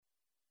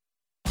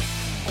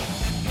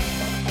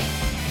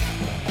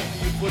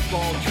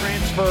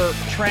basketball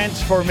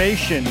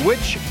transformation.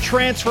 Which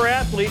transfer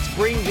athletes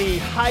bring the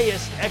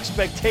highest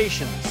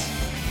expectations?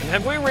 And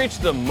have we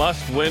reached the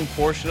must-win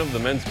portion of the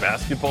men's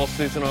basketball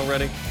season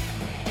already?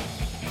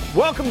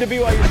 Welcome to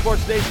BYU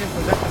Sports Nation,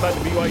 presented by the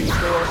BYU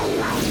Store,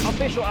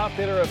 official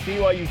outfitter of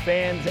BYU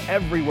fans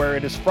everywhere.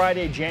 It is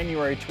Friday,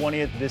 January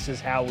 20th. This is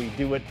how we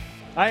do it.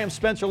 I am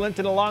Spencer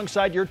Linton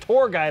alongside your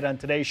tour guide on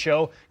today's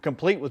show,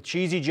 complete with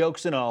cheesy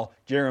jokes and all,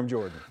 Jerem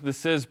Jordan.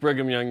 This is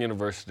Brigham Young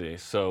University,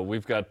 so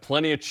we've got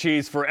plenty of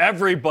cheese for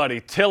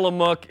everybody.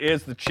 Tillamook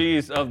is the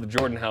cheese of the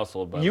Jordan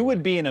household. You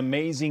would be an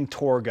amazing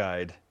tour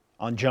guide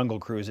on Jungle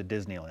Cruise at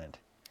Disneyland.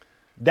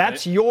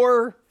 That's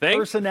your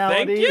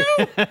personality.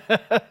 Thank you.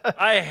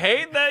 I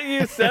hate that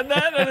you said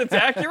that and it's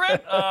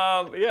accurate.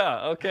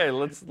 Okay,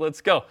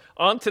 let's go.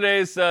 On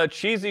today's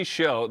cheesy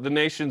show, the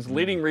nation's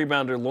leading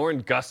rebounder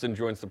Lauren Gustin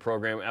joins the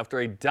program after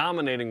a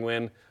dominating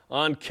win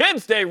on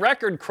Kids Day.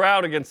 Record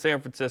crowd against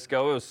San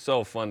Francisco. It was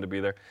so fun to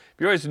be there.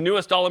 BYU's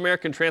newest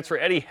All-American transfer,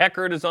 Eddie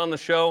Heckard, is on the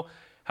show.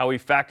 How he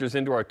factors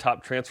into our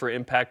top transfer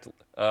impact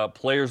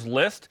players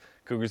list.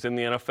 Cougars in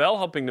the NFL,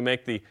 hoping to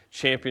make the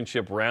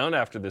championship round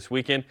after this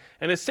weekend.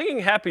 And is singing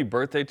happy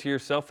birthday to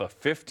yourself a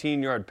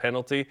 15-yard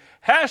penalty.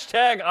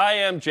 Hashtag I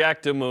am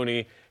Jack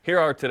DeMooney. Here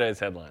are today's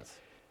headlines.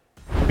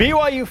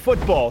 BYU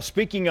football,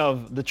 speaking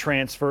of the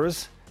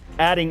transfers,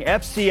 adding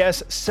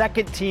FCS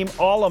second-team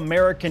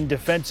All-American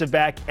defensive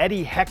back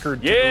Eddie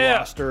Heckard to the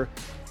roster.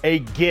 A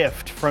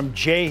gift from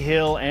Jay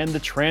Hill and the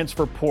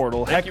transfer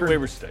portal. Thank you,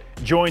 Weber State.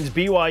 Joins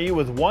BYU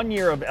with 1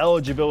 year of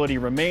eligibility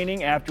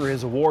remaining after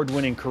his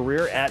award-winning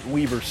career at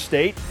Weber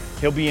State.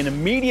 He'll be an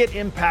immediate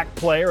impact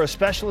player,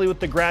 especially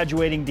with the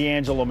graduating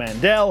D'Angelo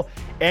Mandel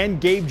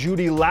and Gabe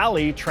Judy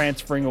Lally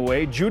transferring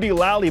away. Judy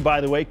Lally,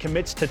 by the way,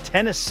 commits to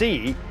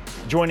Tennessee,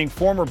 joining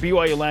former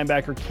BYU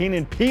linebacker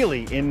Keenan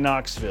Peely in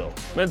Knoxville.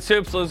 Men's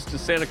hoops loses to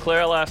Santa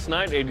Clara last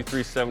night,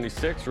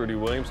 83-76. Rudy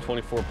Williams,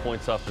 24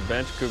 points off the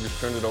bench. Cougars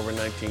turned it over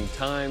 19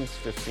 times,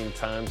 15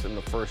 times in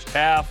the first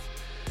half.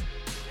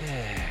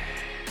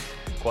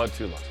 Quad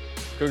 2 loss.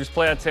 Cougars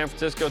play at San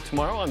Francisco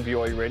tomorrow on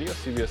BYU Radio,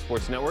 CBS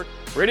Sports Network.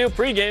 Radio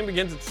pregame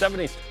begins at 7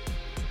 Eastern.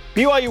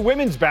 BYU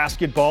women's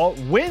basketball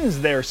wins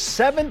their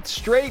 7th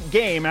straight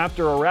game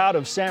after a rout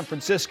of San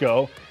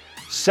Francisco.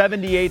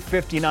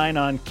 78-59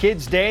 on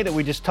Kids Day that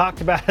we just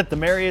talked about at the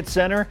Marriott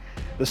Center.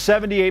 The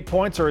 78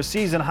 points are a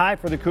season high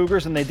for the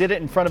Cougars, and they did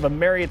it in front of a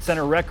Marriott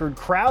Center record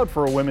crowd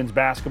for a women's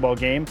basketball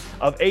game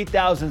of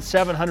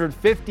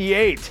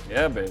 8,758.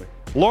 Yeah, baby.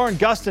 Lauren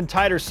Gustin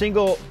tied her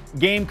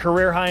single-game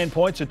career high in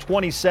points at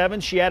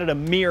 27. She added a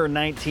mere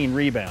 19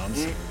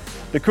 rebounds.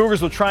 The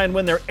Cougars will try and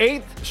win their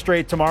 8th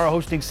straight tomorrow,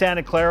 hosting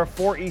Santa Clara,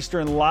 4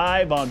 Eastern,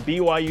 live on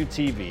BYU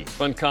TV.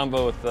 Fun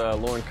combo with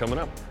Lauren coming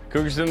up.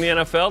 Cougars in the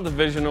NFL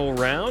divisional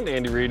round.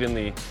 Andy Reid and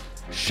the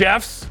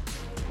Chefs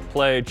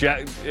play,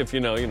 if you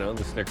know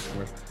the Snickers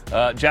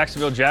commercial.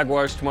 Jacksonville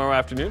Jaguars tomorrow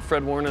afternoon.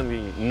 Fred Warner and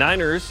the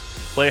Niners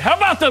play. How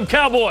about them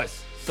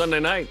Cowboys? Sunday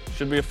night.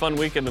 Should be a fun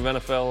weekend of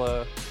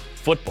NFL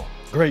football.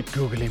 Great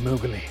googly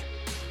moogly.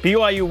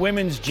 BYU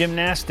women's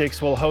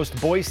gymnastics will host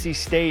Boise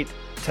State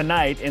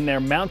tonight in their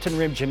Mountain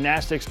Rim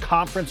Gymnastics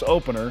Conference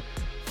opener.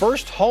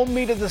 First home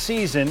meet of the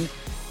season.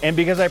 And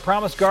because I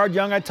promised Guard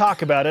Young I'd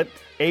talk about it,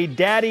 a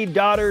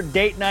daddy-daughter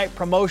date night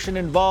promotion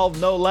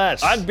involved, no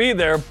less. I'd be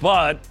there,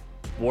 but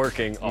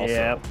working also.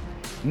 Yeah.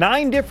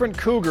 9 different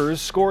Cougars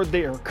scored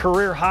their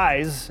career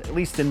highs, at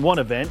least in one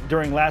event,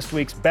 during last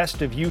week's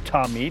Best of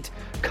Utah meet.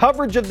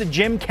 Coverage of the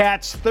Gym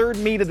Cats' 3rd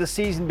meet of the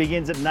season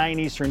begins at 9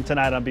 Eastern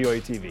tonight on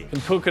BYU TV. Can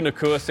Puka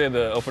Nacua say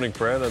the opening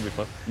prayer? That'd be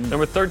fun.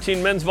 Number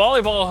 13 men's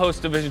volleyball hosts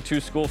Division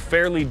II school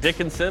Fairleigh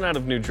Dickinson out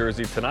of New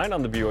Jersey tonight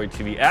on the BYU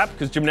TV app,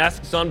 because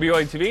gymnastics on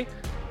BYU TV.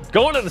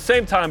 Going at the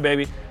same time,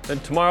 baby. Then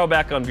tomorrow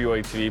back on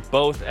BYU TV,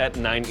 both at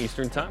 9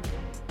 Eastern time.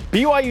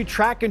 BYU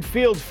track and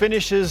field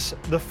finishes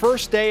the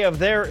first day of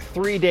their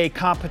 3-day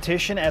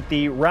competition at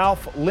the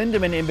Ralph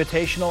Lindemann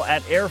Invitational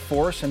at Air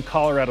Force in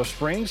Colorado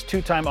Springs.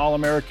 2-time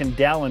All-American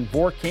Dallin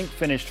Vorkink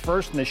finished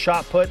first in the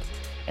shot put,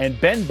 and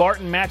Ben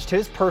Barton matched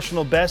his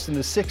personal best in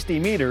the 60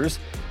 meters.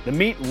 The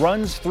meet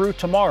runs through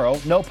tomorrow,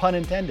 no pun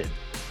intended.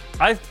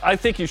 I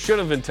think you should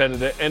have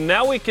intended it. And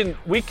now we can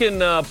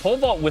pole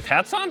vault with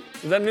hats on?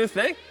 Is that a new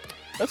thing?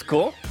 That's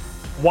cool.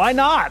 Why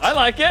not? I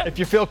like it. If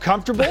you feel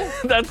comfortable,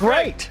 that's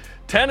great.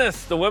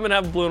 Tennis, the women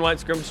have a blue and white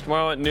scrimmage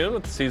tomorrow at noon,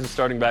 with the season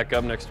starting back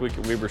up next week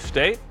at Weber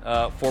State,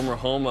 former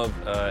home of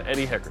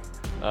Eddie Heckard.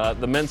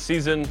 The men's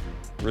season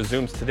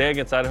resumes today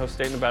against Idaho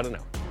State in about an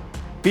hour.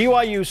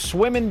 BYU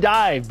swim and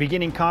dive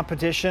beginning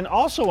competition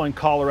also in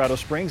Colorado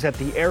Springs at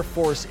the Air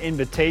Force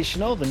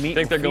Invitational. The meet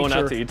Think they're going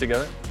out to eat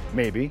together?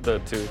 Maybe. The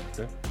two.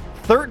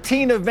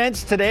 13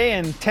 events today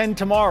and 10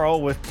 tomorrow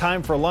with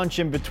time for lunch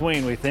in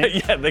between, we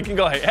think. Yeah, they can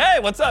go, hey,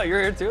 what's up?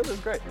 You're here too? That's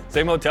great.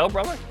 Same hotel,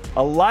 probably?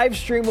 A live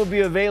stream will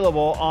be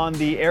available on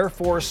the Air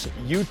Force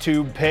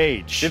YouTube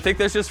page. Do you think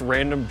there's just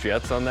random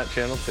jets on that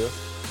channel too?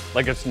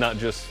 Like it's not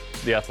just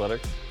the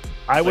athletics?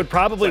 I would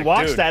probably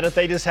watch that if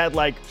they just had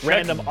like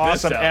random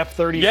awesome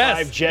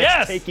F-35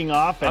 jets taking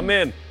off and I'm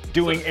in.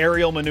 doing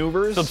aerial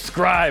maneuvers.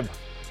 Subscribe.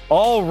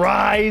 All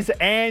rise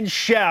and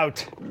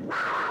shout.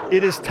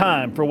 It is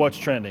time for What's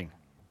Trending.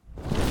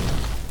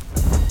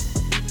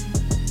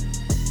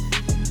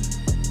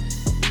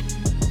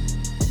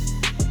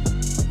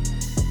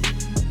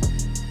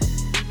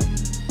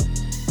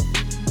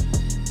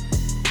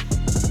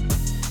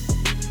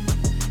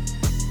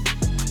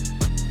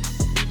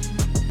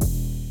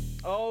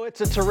 Oh,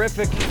 it's a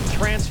terrific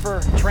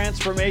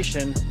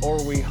transformation,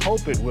 or we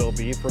hope it will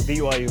be, for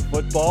BYU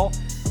football.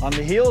 On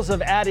the heels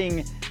of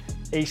adding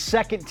a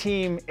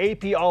second-team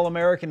AP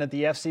All-American at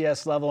the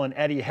FCS level and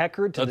Eddie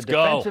Heckard to the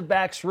defensive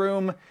backs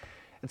room,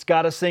 it's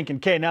got us thinking,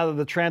 okay, now that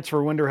the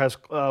transfer window has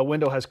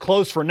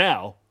closed for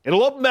now,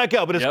 it'll open back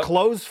up, but it's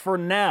closed for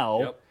now.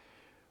 Yep.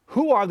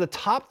 Who are the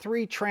top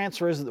 3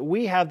 transfers that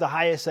we have the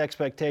highest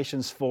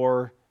expectations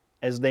for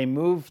as they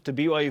move to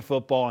BYU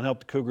football and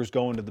help the Cougars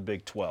go into the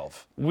Big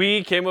 12?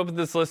 We came up with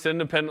this list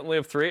independently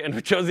of 3, and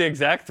we chose the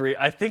exact 3,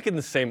 I think in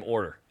the same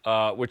order,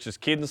 which is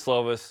Kedon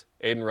Slovis,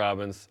 Aiden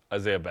Robbins,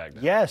 Isaiah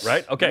Baghdad. Yes.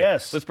 Right? Okay.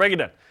 Yes. Let's break it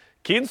down.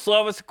 Kedon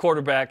Slovis,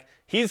 quarterback.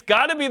 He's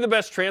got to be the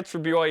best transfer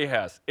BYU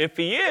has. If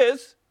he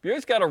is,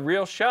 BYU's got a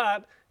real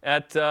shot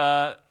at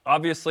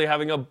obviously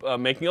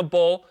making a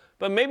bowl,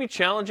 but maybe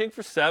challenging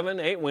for 7,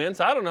 8 wins.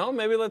 I don't know.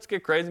 Maybe let's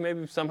get crazy.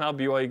 Maybe somehow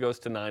BYU goes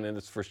to 9 in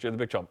its first year of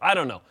the Big 12. I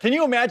don't know. Can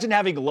you imagine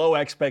having low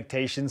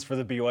expectations for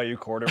the BYU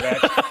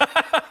quarterback?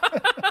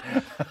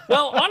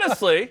 Well,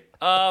 honestly,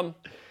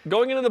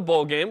 going into the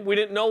bowl game, we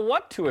didn't know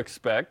what to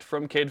expect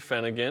from Cade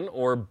Fennegan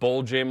or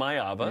Bull J.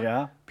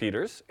 Mayava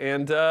Peters,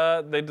 and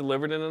they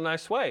delivered in a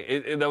nice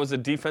way. That was a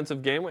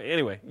defensive game.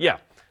 Anyway, yeah.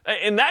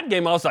 In that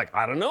game, I was like,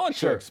 I don't know what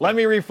to expect. Let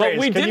me rephrase. But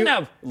we didn't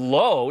have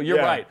low. You're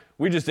right.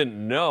 We just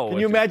didn't know. Can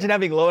you imagine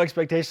having low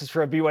expectations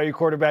for a BYU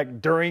quarterback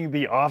during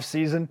the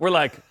offseason? We're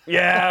like,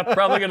 yeah,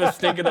 probably going to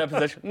stink in that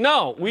position.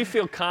 No, we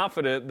feel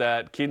confident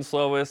that Kedon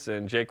Slovis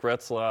and Jake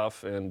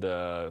Retzloff and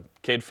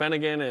Cade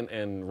Fennegan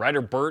and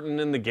Ryder Burton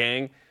and the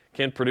gang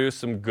can produce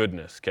some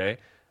goodness, okay?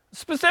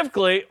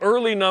 Specifically,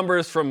 early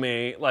numbers from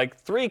me,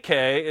 like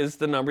 3K is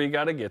the number you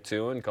got to get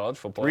to in college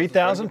football.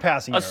 3,000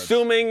 passing yards.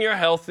 Assuming you're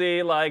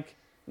healthy, like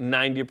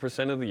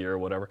 90% of the year or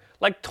whatever.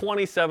 Like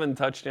 27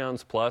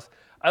 touchdowns plus.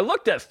 I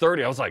looked at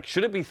 30. I was like,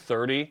 should it be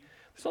 30?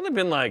 There's only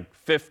been like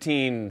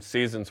 15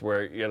 seasons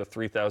where you had a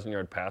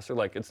 3,000-yard passer.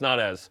 Like, it's not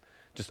as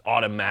just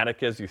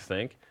automatic as you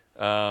think.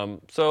 30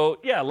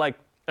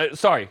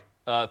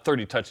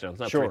 touchdowns,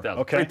 not 3,000.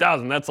 Okay.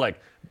 3,000, that's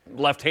like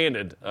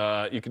left-handed.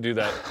 You could do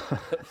that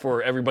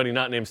for everybody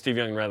not named Steve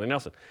Young and Riley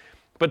Nelson.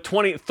 But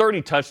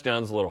 30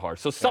 touchdowns is a little hard.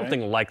 So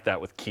something like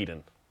that with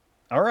Kedon.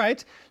 All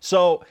right.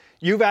 So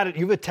you've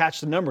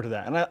attached a number to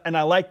that, and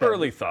I like that.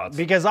 Early thoughts.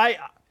 Because I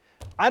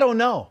don't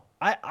know.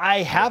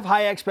 I have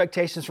high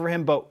expectations for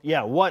him, but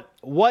yeah,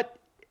 what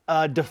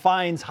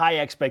defines high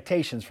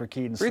expectations for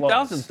Kedon Slovis?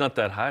 3,000 is not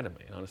that high to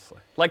me, honestly.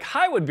 Like,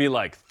 high would be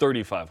like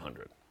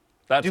 3,500.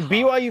 Do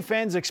BYU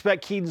fans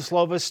expect Kedon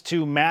Slovis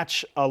to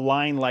match a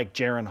line like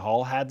Jaren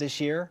Hall had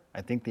this year?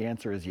 I think the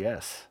answer is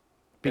yes.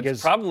 Because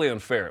it's probably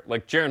unfair.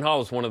 Like, Jaren Hall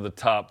is one of the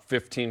top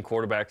 15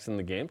 quarterbacks in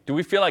the game. Do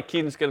we feel like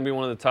Kedon's going to be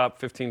one of the top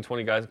 15,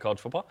 20 guys in college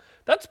football?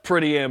 That's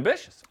pretty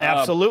ambitious.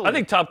 Absolutely. I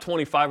think top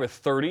 25 or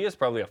 30 is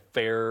probably a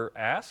fair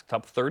ask.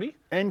 Top 30.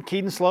 And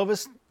Kedon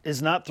Slovis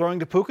is not throwing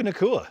to Puka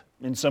Nacua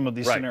in some of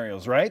these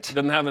scenarios, right?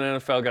 Doesn't have an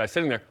NFL guy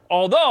sitting there.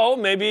 Although,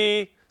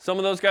 maybe some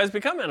of those guys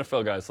become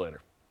NFL guys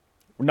later.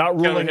 We're not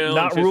ruling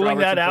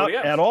that out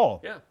at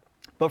all. Yeah.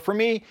 But for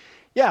me,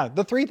 yeah,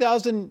 the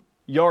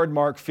 3,000-yard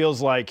mark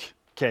feels like,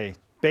 okay,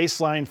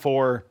 baseline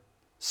for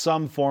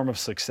some form of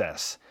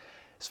success.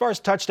 As far as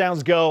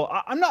touchdowns go,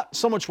 I'm not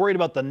so much worried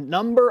about the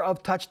number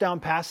of touchdown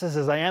passes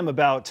as I am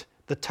about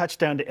the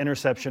touchdown to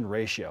interception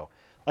ratio.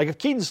 Like if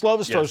Kedon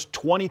Slovis throws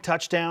 20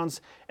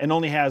 touchdowns and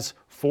only has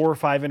 4 or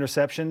 5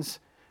 interceptions,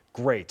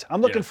 great.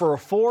 I'm looking for a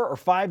 4 or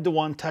 5 to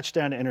 1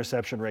 touchdown to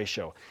interception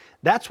ratio.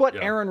 That's what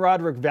Aaron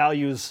Roderick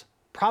values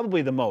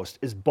probably the most,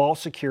 is ball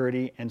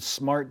security and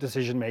smart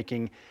decision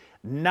making,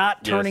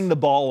 not turning the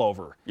ball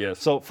over.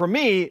 So for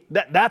me,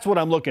 that's what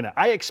I'm looking at.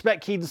 I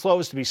expect Kedon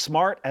Slovis to be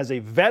smart as a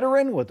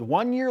veteran with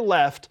 1 year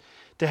left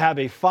to have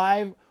a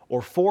 5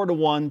 or 4 to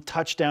 1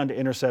 touchdown to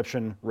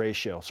interception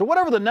ratio. So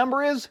whatever the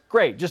number is,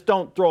 great. Just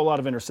don't throw a lot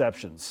of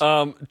interceptions.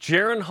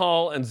 Jaren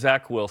Hall and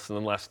Zach Wilson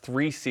in the last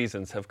 3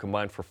 seasons have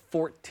combined for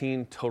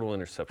 14 total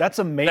interceptions. That's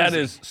amazing. That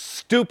is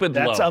stupid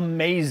low. That's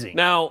amazing.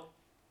 Now,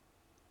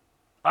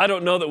 I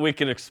don't know that we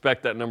can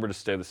expect that number to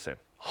stay the same.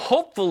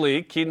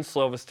 Hopefully, Kedon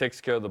Slovis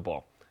takes care of the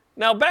ball.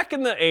 Now, back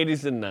in the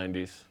 80s and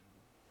 90s,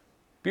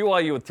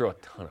 BYU would throw a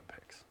ton of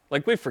picks.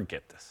 Like, we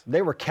forget this.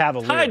 They were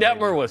cavalier. Ty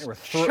Detmer was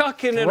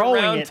chucking it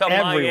around to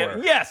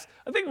Miami. Yes.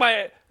 I think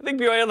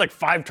BYU had like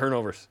 5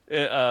 turnovers,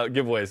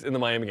 giveaways in the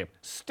Miami game.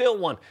 Still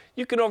won.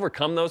 You can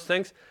overcome those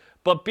things.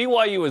 But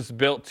BYU is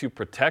built to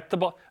protect the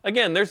ball.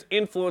 Again, there's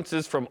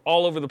influences from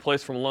all over the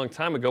place from a long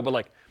time ago. But,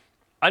 like,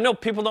 I know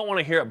people don't want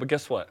to hear it, but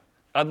guess what?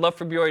 I'd love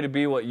for BYU to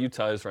be what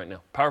Utah is right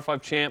now. Power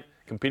 5 champ,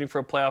 competing for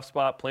a playoff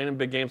spot, playing in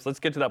big games. Let's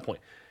get to that point.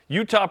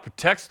 Utah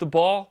protects the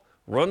ball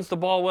runs the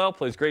ball well,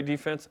 plays great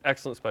defense,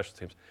 excellent special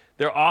teams.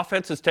 Their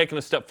offense has taken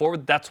a step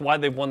forward. That's why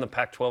they've won the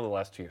Pac-12 the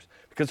last 2 years,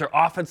 because their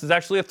offense is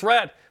actually a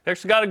threat. They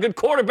actually got a good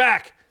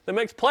quarterback that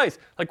makes plays.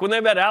 Like when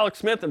they've had Alex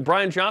Smith and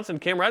Brian Johnson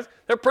and Cam Rising,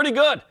 they're pretty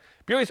good.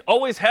 BYU's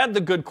always had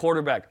the good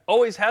quarterback,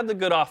 always had the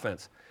good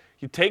offense.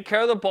 You take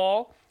care of the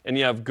ball and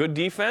you have good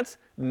defense,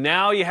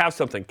 now you have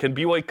something. Can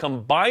BYU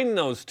combine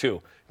those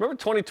two? Remember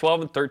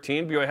 2012 and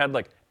 13, BYU had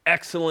like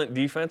excellent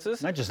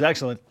defenses? Not just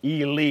excellent,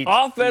 elite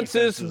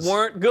Offenses defenses.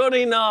 weren't good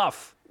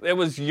enough. It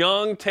was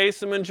young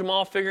Taysom and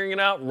Jamal figuring it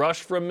out,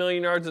 rushed for 1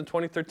 million yards in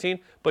 2013,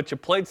 but you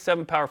played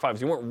 7 Power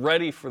 5s. You weren't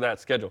ready for that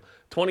schedule.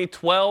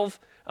 2012,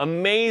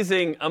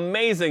 amazing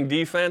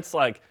defense,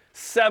 like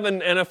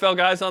 7 NFL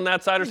guys on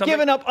that side or something.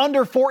 Giving up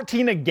under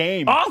 14 a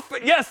game.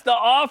 Yes, the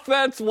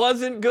offense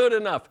wasn't good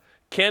enough.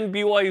 Can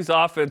BYU's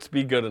offense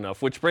be good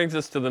enough? Which brings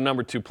us to the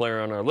number 2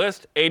 player on our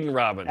list, Aiden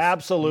Robbins.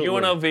 Absolutely.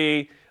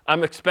 UNLV,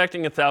 I'm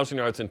expecting 1,000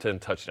 yards and 10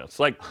 touchdowns.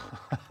 Like,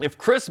 if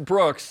Chris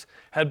Brooks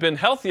had been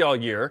healthy all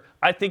year,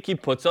 I think he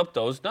puts up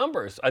those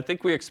numbers. I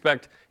think we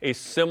expect a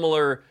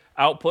similar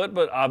output,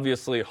 but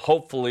obviously,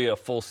 hopefully, a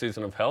full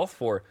season of health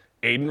for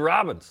Aiden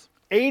Robbins.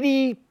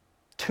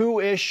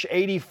 82-ish,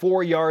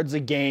 84 yards a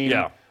game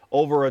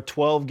over a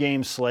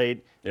 12-game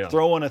slate. Yeah.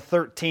 Throw in a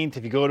 13th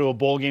if you go to a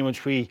bowl game,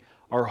 which we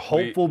are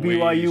hopeful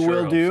BYU sure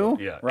will hope do.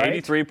 so. Yeah, right?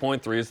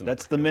 83.3 is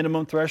That's the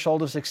minimum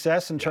threshold of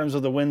success in terms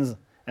of the wins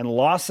and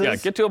losses. Yeah,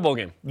 get to a bowl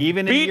game.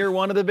 Even in year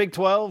 1 of the Big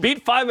 12.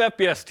 Beat 5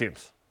 FBS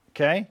teams.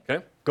 Okay.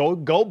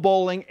 Go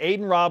bowling.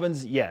 Aiden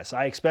Robbins, yes,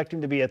 I expect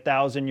him to be a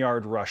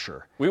 1,000-yard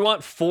rusher. We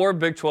want 4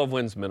 Big 12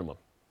 wins minimum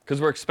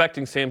because we're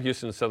expecting Sam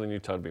Houston and Southern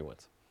Utah to be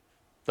wins.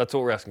 That's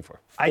what we're asking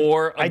for.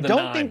 4 of the 9. I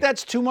don't think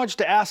that's too much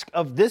to ask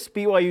of this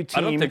BYU team.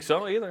 I don't think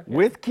so either.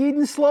 With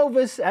Keaton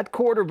Slovis at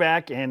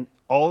quarterback and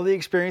all the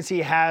experience he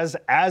has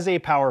as a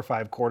Power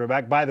 5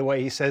 quarterback. By the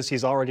way, he says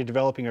he's already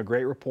developing a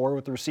great rapport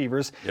with the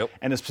receivers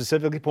and has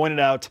specifically pointed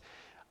out,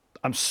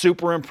 I'm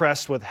super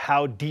impressed with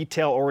how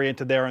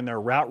detail-oriented they are in their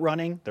route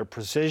running, their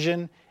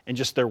precision, and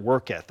just their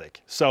work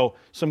ethic. So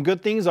some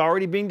good things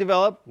already being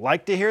developed.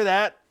 Like to hear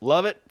that.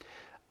 Love it.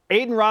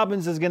 Aiden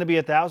Robbins is going to be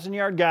a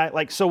 1,000-yard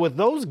guy. So with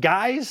those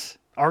guys,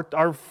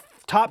 our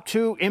top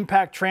 2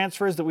 impact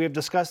transfers that we have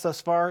discussed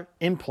thus far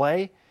in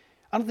play,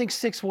 I don't think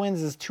 6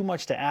 wins is too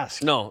much to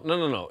ask. No.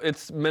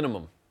 It's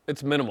minimum.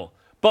 It's minimal.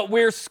 But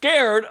we're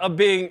scared of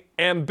being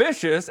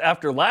ambitious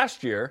after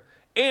last year,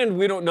 and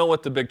we don't know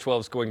what the Big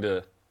 12 is going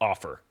to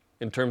offer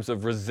in terms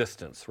of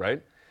resistance,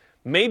 right?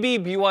 Maybe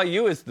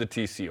BYU is the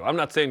TCU. I'm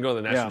not saying go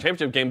to the national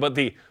championship game, but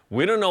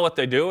we don't know what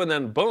they do, and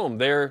then boom,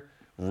 they're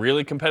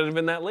really competitive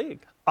in that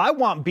league. I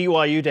want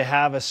BYU to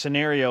have a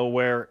scenario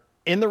where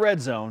in the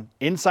red zone,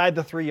 inside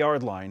the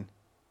 3-yard line,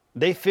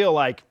 they feel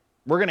like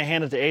we're going to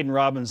hand it to Aiden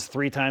Robbins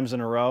 3 times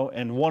in a row,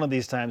 and one of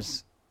these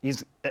times,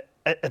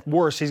 at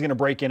worst, he's going to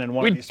break in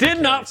one of these. We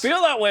did not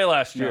feel that way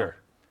last year.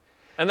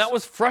 And that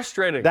was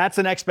frustrating. That's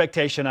an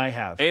expectation I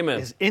have. Amen.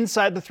 Is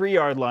inside the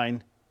 3-yard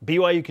line,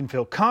 BYU can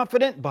feel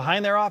confident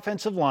behind their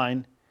offensive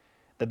line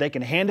that they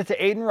can hand it to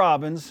Aiden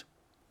Robbins,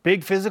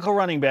 big physical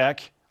running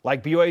back,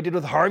 like BYU did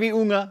with Harvey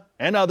Unga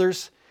and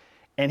others,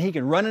 and he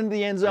can run into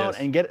the end zone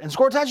and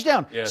score a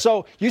touchdown. Yes.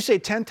 So you say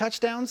 10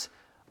 touchdowns?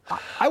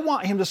 I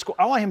want him to score.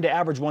 I want him to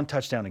average 1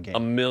 touchdown a game.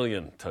 1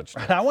 million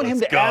touchdowns. I want him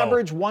to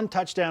average 1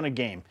 touchdown a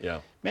game. Yeah.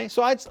 Okay,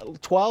 so I'd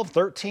 12,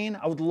 13.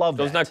 I would love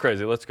that. That's not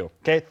crazy. Let's go.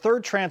 Okay,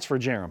 3rd transfer,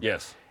 Jerem.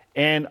 Yes.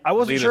 And I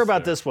wasn't sure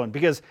about this one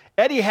because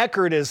Eddie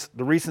Heckard is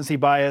the recency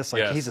bias.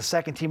 Like he's a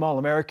 2nd-team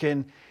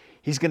All-American.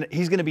 He's gonna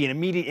be an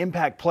immediate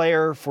impact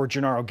player for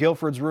Gennaro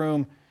Guilford's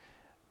room.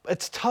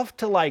 It's tough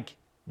to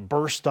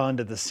burst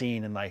onto the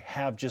scene and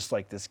have just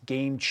this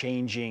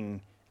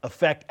game-changing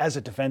effect as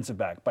a defensive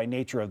back by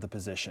nature of the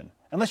position.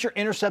 Unless you're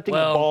intercepting the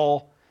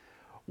ball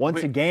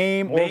once a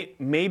game.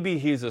 Maybe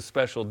he's a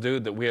special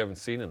dude that we haven't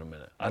seen in a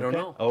minute. I don't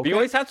know. Okay.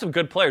 BYU's had some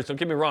good players. Don't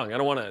get me wrong. I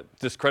don't want to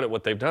discredit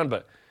what they've done,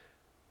 but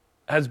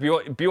has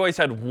BYU's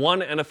had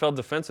 1 NFL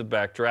defensive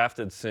back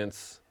drafted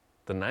since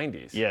the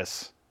 90s?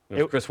 Yes.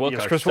 It was Chris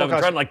Wilcox. Chris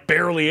Wilcox.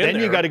 Barely in there.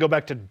 Then you got to go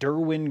back to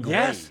Derwin Gray.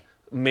 Yes.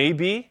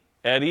 Maybe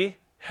Eddie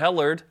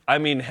Heckard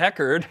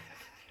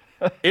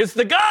is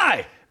the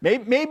guy.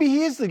 Maybe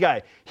he is the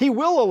guy. He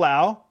will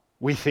allow,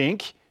 we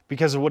think,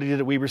 because of what he did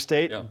at Weber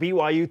State,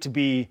 BYU to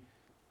be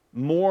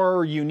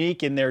more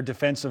unique in their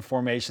defensive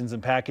formations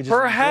and packages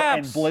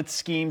and blitz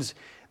schemes.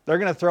 They're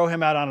going to throw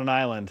him out on an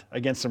island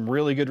against some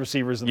really good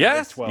receivers in the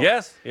Big 12.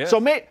 Yes. So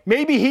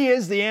maybe he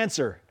is the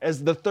answer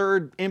as the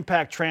 3rd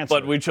impact transfer.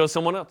 But we chose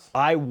someone else.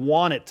 I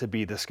want it to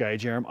be this guy,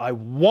 Jerem. I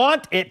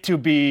want it to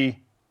be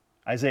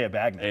Isaiah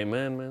Bagnan.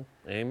 Amen, man.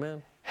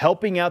 Amen.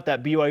 Helping out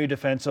that BYU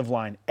defensive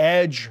line,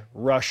 edge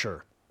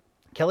rusher.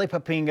 Kelly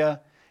Papinga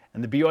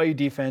and the BYU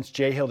defense,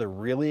 Jay Hill, they're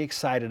really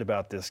excited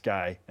about this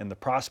guy and the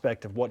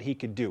prospect of what he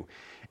could do.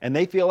 And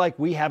they feel like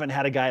we haven't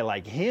had a guy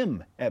like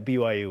him at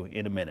BYU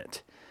in a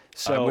minute.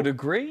 So, I would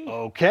agree.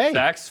 Okay.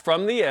 Sacks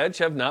from the edge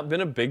have not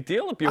been a big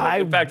deal at BYU.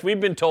 In fact, we've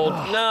been told,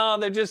 no,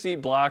 they just eat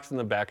blocks in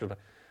the back of the.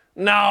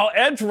 No,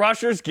 edge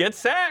rushers get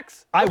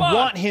sacks. I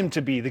want him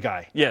to be the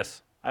guy.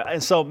 Yes.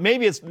 And so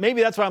maybe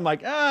that's why I'm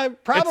like,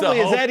 probably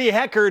is Eddie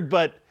Heckard,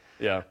 but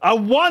yeah. I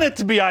want it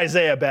to be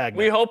Isaiah Bagman.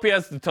 We hope he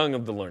has the tongue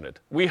of the learned.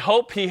 We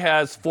hope he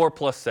has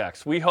 4+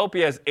 sacks. We hope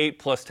he has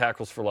 8+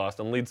 tackles for loss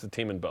and leads the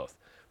team in both.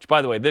 Which,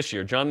 by the way, this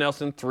year, John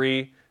Nelson,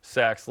 3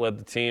 sacks, led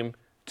the team.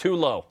 Too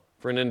low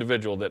for an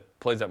individual that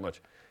plays that much.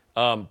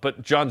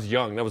 But John's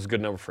young. That was a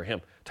good number for him.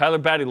 Tyler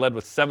Batty led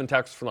with 7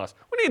 tackles for loss.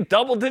 We need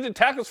double-digit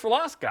tackles for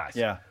loss, guys.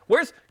 Yeah.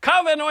 Where's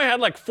Kyle Van Noy had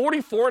like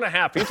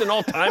 44.5. He's an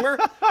all-timer.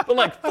 But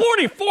like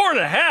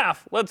 44.5.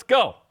 Let's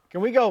go. Can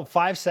we go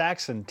 5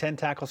 sacks and 10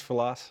 tackles for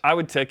loss? I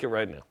would take it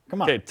right now.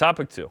 Come on. Okay,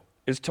 topic 2.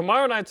 Is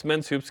tomorrow night's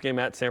men's hoops game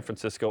at San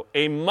Francisco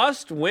a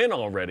must-win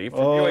already for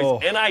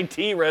BYU's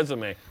NIT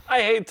resume?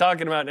 I hate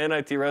talking about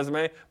NIT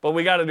resume, but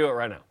we got to do it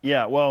right now.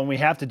 Yeah, well, and we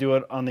have to do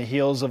it on the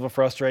heels of a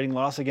frustrating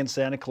loss against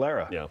Santa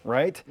Clara. Yeah.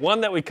 Right?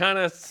 One that we kind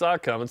of saw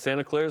coming.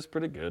 Santa Clara is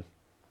pretty good.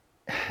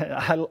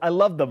 I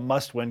love the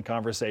must-win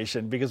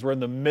conversation because we're in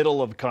the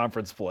middle of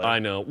conference play. I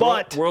know.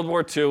 But World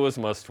War II was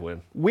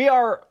must-win. We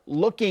are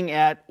looking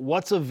at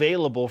what's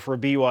available for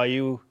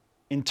BYU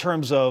in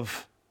terms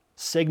of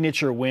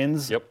signature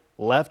wins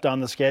left on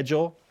the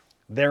schedule.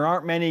 There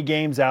aren't many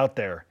games out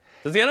there.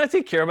 Does the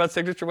NIT care about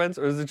signature wins,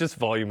 or is it just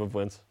volume of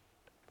wins?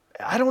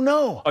 I don't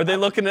know. Are they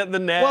looking at the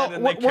net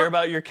and they care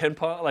about your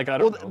KenPom? Like, I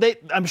don't know.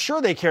 I'm sure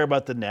they care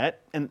about the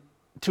net and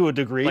to a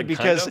degree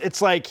because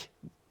it's like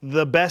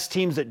the best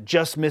teams that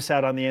just miss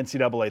out on the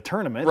NCAA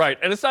tournament. Right,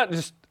 and it's not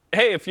just,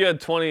 hey, if you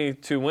had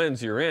 22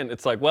 wins, you're in.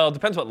 It's like, well, it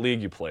depends what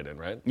league you played in,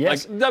 right?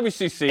 Yes. Like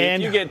WCC,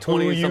 and if you get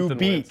 20-something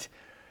wins.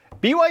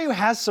 BYU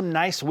has some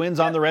nice wins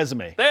on the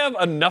resume. They have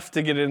enough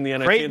to get in the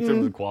NIT Creighton, in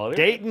terms of quality.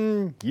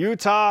 Dayton,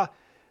 Utah.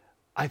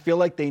 I feel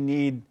like they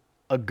need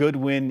a good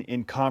win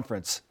in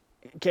conference.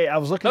 Okay, I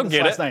was looking at this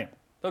last night.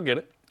 They'll get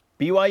it.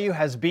 BYU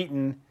has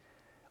beaten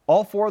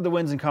all 4 of the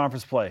wins in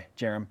conference play,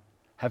 Jerem,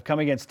 have come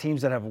against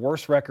teams that have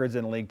worse records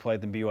in league play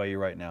than BYU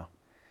right now.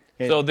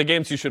 Okay, so the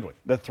games you should win.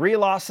 The 3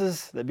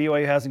 losses that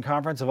BYU has in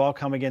conference have all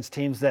come against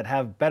teams that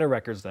have better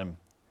records than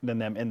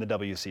them in the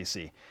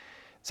WCC.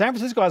 San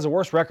Francisco has a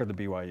worse record than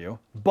BYU,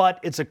 but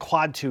it's a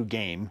quad 2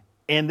 game,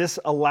 and this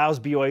allows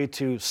BYU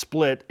to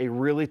split a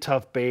really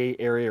tough Bay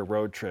Area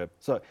road trip.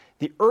 So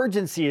the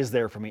urgency is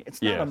there for me.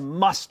 It's not a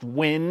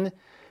must-win.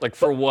 Like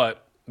for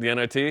what? The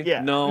NIT?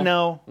 Yeah.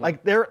 No.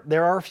 Like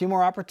there are a few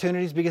more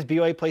opportunities because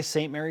BYU plays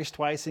St. Mary's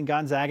twice in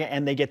Gonzaga,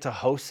 and they get to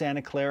host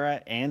Santa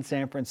Clara and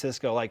San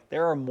Francisco. Like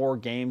there are more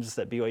games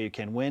that BYU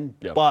can win,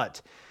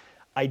 but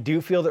I do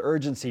feel the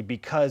urgency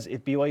because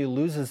if BYU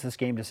loses this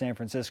game to San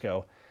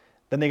Francisco,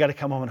 then they got to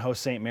come home and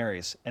host St.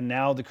 Mary's. And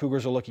now the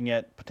Cougars are looking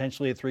at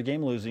potentially a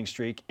 3-game losing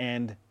streak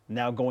and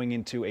now going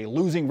into a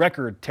losing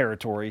record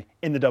territory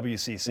in the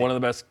WCC. One of the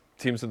best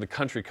teams in the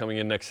country coming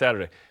in next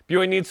Saturday.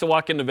 BYU needs to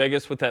walk into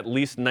Vegas with at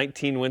least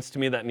 19 wins to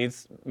me. That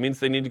means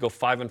they need to go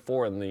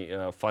 5-4 in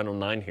the final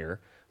 9 here.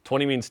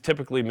 20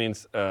 typically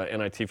means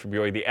NIT for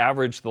BYU. The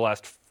average the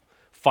last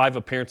 5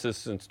 appearances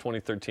since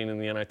 2013 in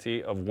the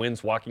NIT of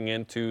wins walking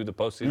into the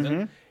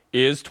postseason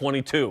is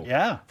 22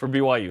 for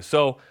BYU.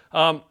 So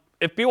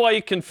if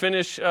BYU can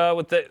finish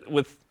with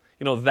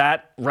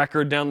that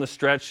record down the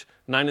stretch,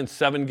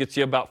 9-7 gets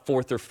you about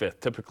 4th or 5th,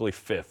 typically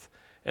 5th.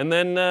 And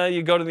then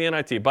you go to the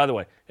NIT. By the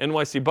way,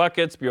 NYC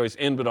Buckets, BYU's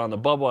in but on the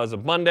bubble as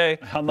of Monday.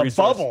 On the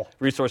bubble.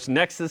 Resource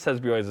Nexus has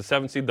BYU as a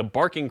 7th seed. The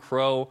Barking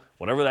Crow,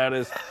 whatever that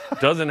is,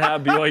 doesn't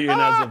have BYU in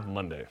as of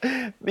Monday.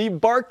 The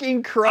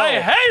Barking Crow. I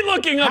hate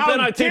looking up How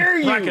NIT dare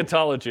you,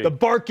 bracketology. The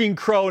Barking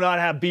Crow not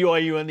have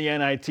BYU in the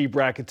NIT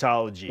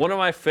bracketology. One of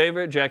my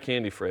favorite Jack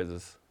Handy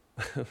phrases.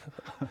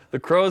 The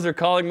crows are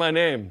calling my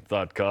name,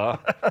 thought Ka.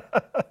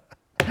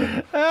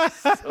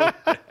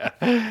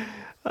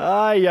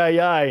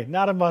 Aye.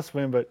 Not a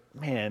must-win, but,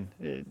 man,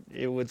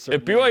 it would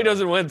certainly. If BYU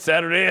doesn't win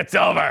Saturday, it's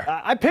over.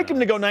 I picked them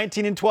to go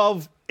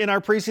 19-12 in our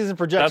preseason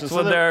projections. That's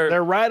what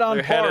they're right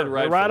on par.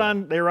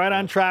 They're right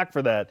on track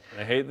for that.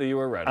 I hate that you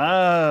were right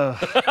on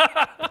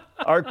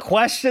Our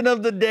question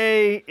of the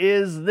day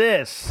is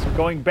this.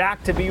 Going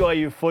back to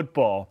BYU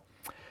football.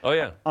 Oh,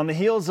 yeah. On the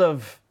heels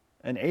of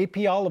an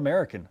AP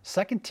All-American,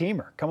 second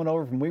teamer, coming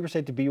over from Weber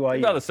State to BYU.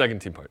 About the second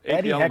team part.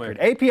 Eddie Heckard,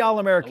 AP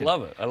All-American. I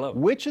love it.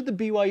 Which of the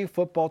BYU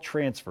football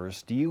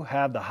transfers do you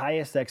have the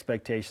highest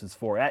expectations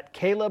for? At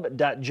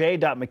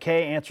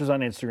Caleb.j.McKay, answers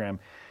on Instagram.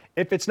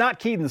 If it's not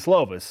Keaton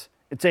Slovis,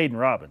 it's Aiden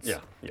Robbins. Yeah.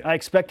 I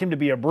expect him to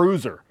be a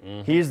bruiser.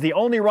 He is the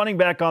only running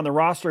back on the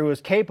roster who is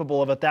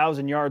capable of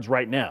 1,000 yards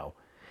right now.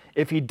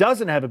 If he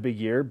doesn't have a big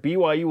year,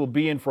 BYU will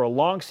be in for a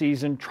long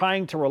season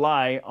trying to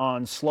rely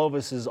on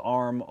Slovis's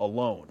arm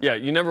alone. Yeah,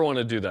 you never want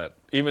to do that,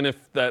 even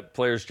if that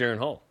player's Jaren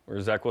Hall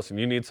or Zach Wilson.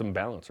 You need some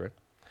balance, right?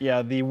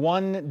 Yeah, the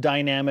one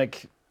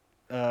dynamic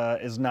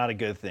is not a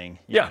good thing.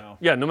 Yeah,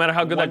 no matter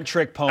how good one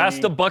trick pony.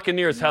 Ask the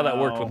Buccaneers how that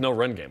worked with no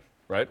run game,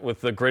 right?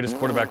 With the greatest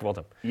quarterback of all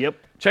time. Yep.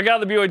 Check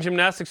out the BYU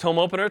Gymnastics home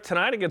opener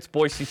tonight against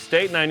Boise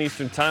State, 9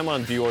 Eastern time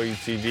on BYU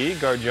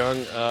TV. Guard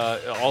Young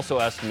also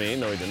asked me,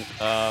 no he didn't,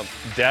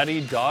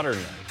 daddy-daughter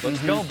night. Let's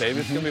go,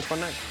 baby. It's going to be a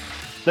fun night.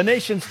 The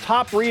nation's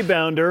top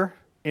rebounder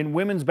in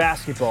women's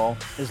basketball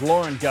is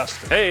Lauren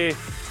Gustin. Hey.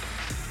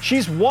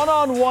 She's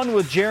one-on-one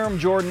with Jarom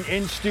Jordan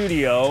in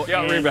studio. She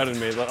out-rebounded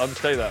me, I'll just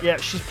tell you that. Yeah,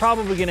 she's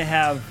probably going to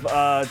have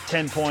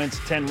 10 points,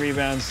 10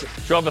 rebounds.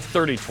 She'll have a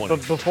 30-20.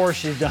 But before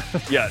she's done.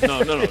 Yeah,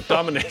 no.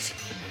 Domination.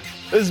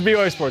 This is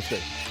BYU Sports Day.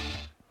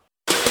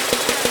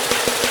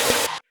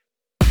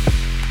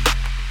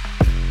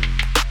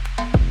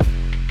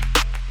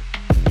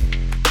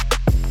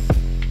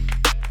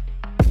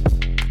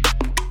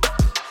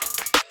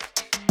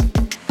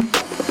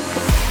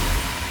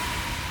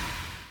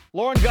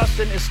 Lauren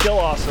Gustin is still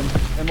awesome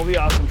and will be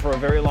awesome for a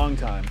very long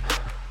time.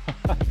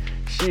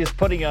 She is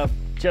putting up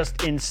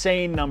just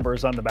insane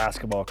numbers on the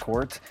basketball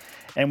court.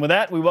 And with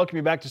that, we welcome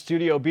you back to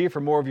Studio B for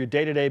more of your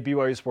day-to-day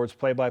BYU Sports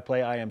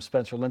play-by-play. I am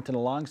Spencer Linton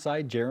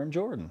alongside Jarom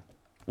Jordan.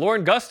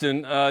 Lauren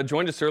Gustin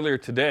joined us earlier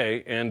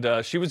today,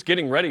 and she was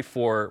getting ready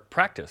for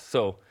practice.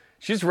 So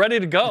she's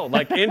ready to go,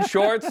 like in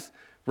shorts,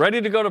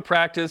 ready to go to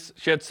practice.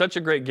 She had such a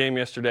great game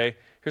yesterday.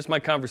 Here's my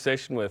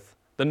conversation with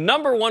the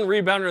number one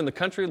rebounder in the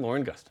country,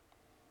 Lauren Gustin.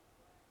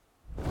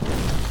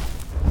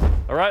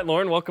 All right,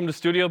 Lauren, welcome to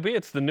Studio B.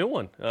 It's the new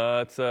one.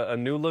 It's a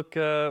new look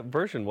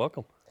version.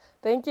 Welcome.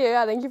 Thank you.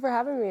 Yeah, thank you for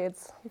having me.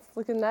 It's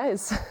looking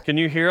nice. Can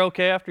you hear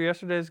okay after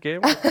yesterday's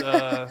game with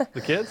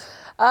the kids?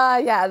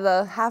 Yeah,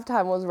 the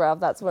halftime was rough.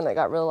 That's when it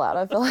got real loud,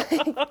 I feel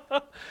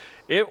like.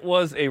 It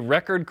was a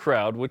record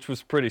crowd, which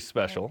was pretty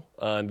special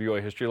in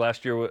BYU history.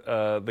 Last year,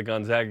 the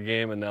Gonzaga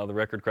game, and now the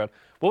record crowd.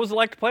 What was it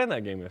like to play in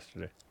that game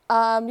yesterday?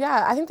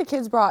 Yeah, I think the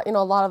kids brought, a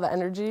lot of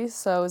energy,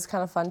 so it was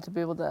kind of fun to be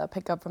able to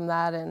pick up from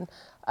that, and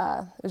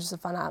it was just a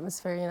fun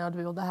atmosphere, to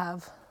be able to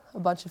have a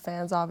bunch of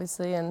fans,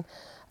 obviously, and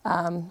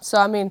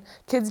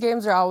kids'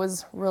 games are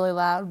always really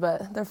loud,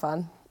 but they're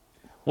fun.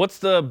 What's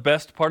the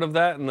best part of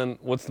that, and then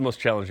what's the most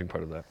challenging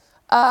part of that?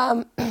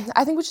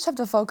 I think we just have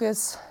to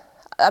focus.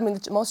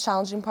 The most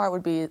challenging part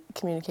would be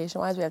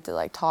communication-wise. We have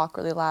to talk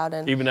really loud,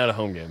 and even at a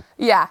home game.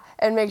 Yeah,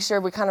 and make sure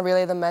we kind of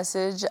relay the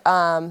message.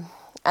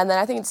 And then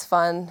I think it's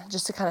fun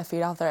just to kind of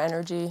feed off their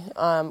energy,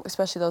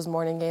 especially those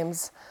morning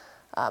games.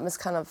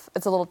 It's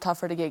a little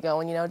tougher to get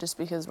going, just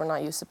because we're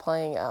not used to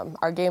playing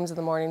our games in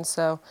the morning.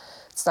 So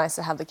it's nice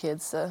to have the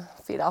kids to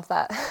feed off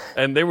that.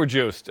 And they were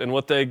juiced, and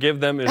what they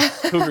give them is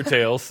cougar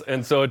tails,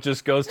 and so it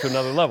just goes to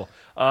another level.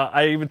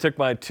 I even took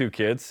my two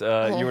kids.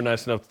 You were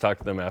nice enough to talk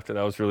to them after.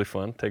 That was really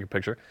fun. Take a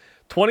picture.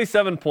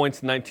 27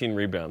 points, 19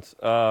 rebounds.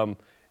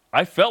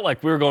 I felt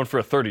like we were going for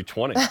a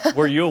 30-20.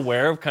 Were you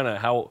aware of kind of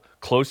how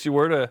close you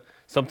were to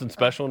something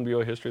special in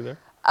BYU history there?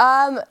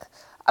 A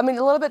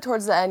little bit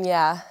towards the end,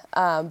 yeah.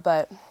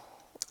 But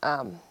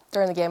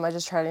during the game, I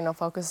just tried to,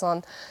 focus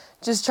on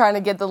just trying to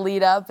get the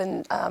lead up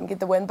and get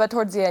the win. But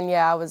towards the end,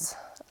 yeah, I was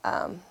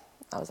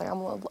like,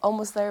 I'm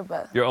almost there,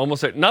 but... You're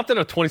almost there. Not that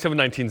a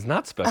 27-19 is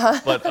not special,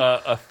 but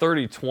a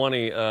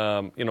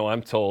 30-20,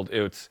 I'm told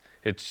it's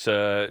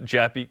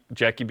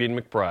Jackie Bean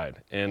McBride,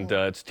 and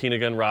it's Tina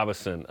Gunn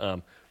Robinson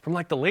from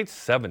the late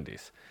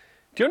 70s.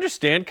 Do you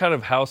understand kind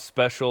of how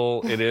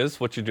special it is,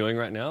 what you're doing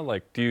right now?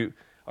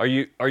 Are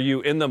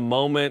you in the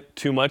moment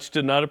too much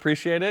to not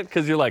appreciate it?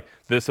 Because you're like,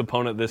 this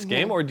opponent, this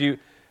game? Or do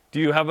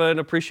you have an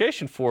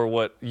appreciation for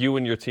what you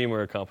and your team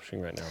are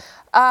accomplishing right now?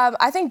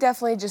 I think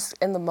definitely just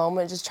in the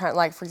moment, just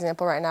trying, for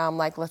example, right now, I'm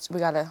like, we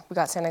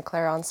got Santa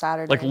Clara on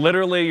Saturday.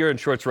 Literally, you're in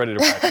shorts ready to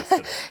practice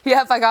today.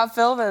 Yep, I got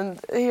film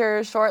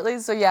here shortly.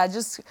 So yeah,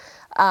 just,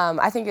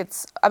 I think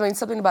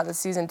something about the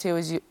season too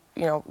is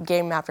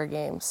game after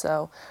game.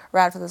 So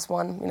rad for this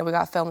one. We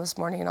got film this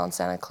morning on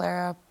Santa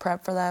Clara,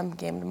 prep for them,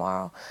 game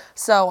tomorrow.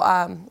 So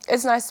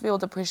it's nice to be able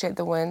to appreciate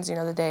the wins,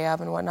 the day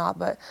of and whatnot,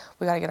 but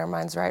we got to get our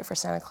minds right for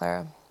Santa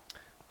Clara.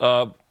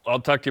 I'll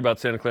talk to you about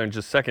Santa Clara in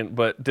just a second,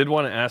 but did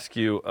want to ask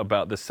you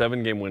about the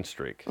 7-game win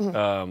streak.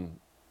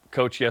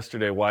 Coach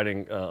yesterday,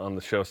 Whiting, on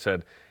the show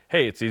said,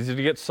 hey, it's easy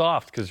to get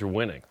soft because you're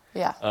winning.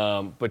 Yeah.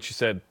 But she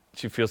said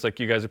she feels like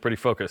you guys are pretty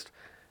focused.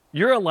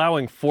 You're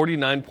allowing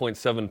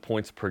 49.7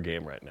 points per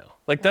game right now.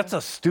 That's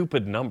a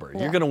stupid number.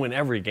 Yeah. You're going to win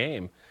every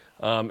game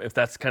if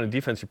that's the kind of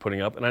defense you're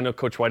putting up. And I know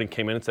Coach Whiting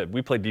came in and said,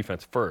 we play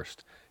defense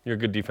first. You're a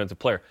good defensive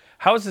player.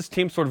 How has this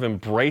team sort of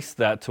embraced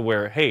that to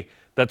where, hey,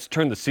 that's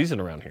turned the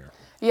season around here?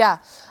 Yeah.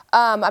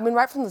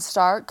 Right from the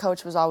start,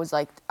 Coach was always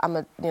like, I'm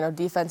a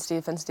defense.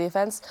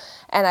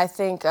 And I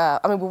think,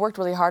 we worked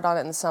really hard on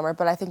it in the summer,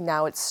 but I think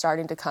now it's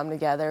starting to come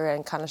together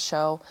and kind of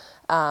show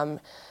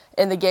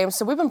in the game.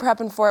 So we've been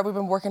prepping for it. We've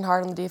been working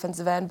hard on the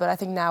defensive end, but I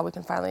think now we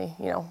can finally,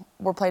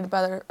 we're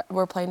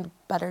playing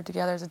better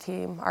together as a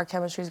team. Our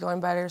chemistry is going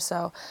better.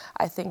 So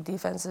I think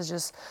defense is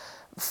just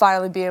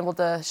finally being able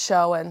to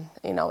show and,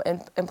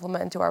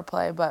 implement into our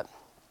play. But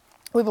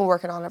we've been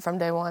working on it from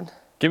day one.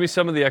 Give me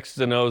some of the X's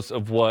and O's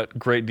of what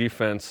great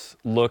defense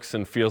looks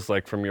and feels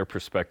like from your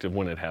perspective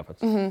when it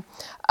happens.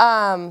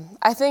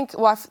 I think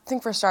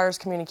for starters,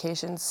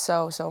 communication's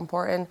so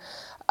important.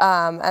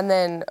 And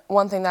then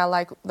one thing that I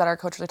like that our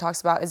coach really talks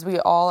about is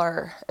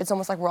it's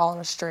almost like we're all on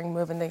a string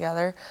moving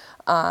together.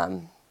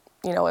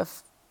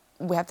 If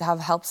we have to have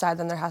a help side,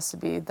 then there has to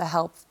be the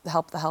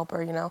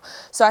helper,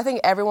 So I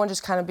think everyone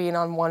just kind of being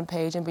on one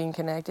page and being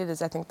connected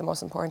is, I think, the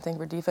most important thing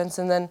for defense.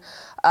 And then,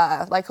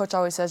 like Coach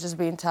always says, just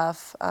being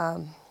tough.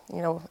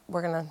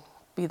 We're going to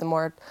be the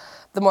more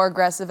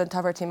aggressive and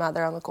tougher team out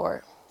there on the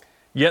court.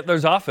 Yet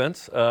there's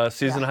offense.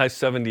 Season high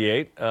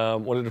 78.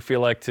 What did it feel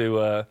like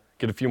to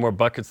get a few more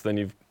buckets than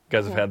you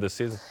guys have had this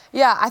season?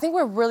 Yeah, I think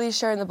we're really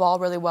sharing the ball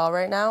really well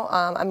right now.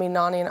 I mean,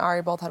 Nani and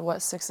Ari both had,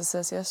 6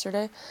 assists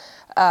yesterday.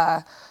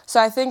 So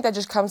I think that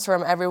just comes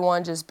from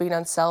everyone just being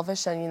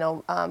unselfish and,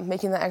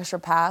 making the extra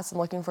pass and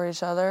looking for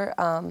each other.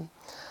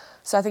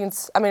 So I think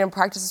in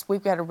practice this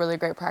week, we had a really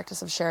great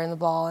practice of sharing the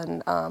ball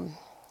and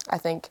I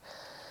think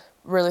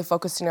really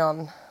focusing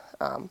on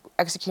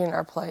executing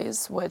our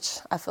plays, which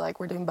I feel like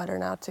we're doing better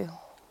now too.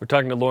 We're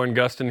talking to Lauren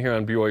Gustin here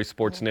on BYU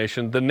Sports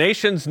Nation, the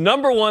nation's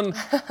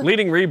 #1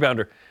 leading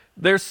rebounder.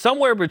 There's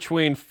somewhere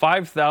between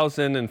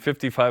 5,000 and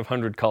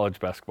 5,500 college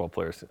basketball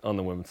players on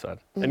the women's side,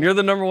 and you're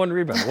the #1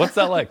 rebounder. What's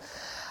that like?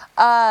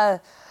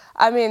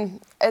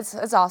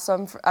 It's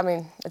awesome.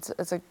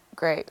 It's a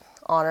great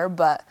honor,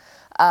 but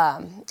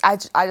I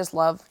just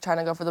love trying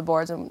to go for the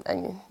boards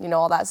and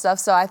all that stuff.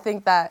 So I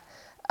think that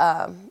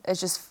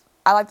it's just.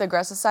 I like the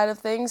aggressive side of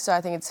things, so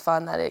I think it's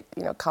fun that it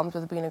comes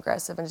with being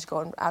aggressive and just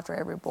going after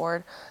every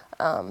board.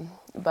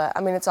 But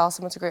it's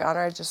awesome. It's a great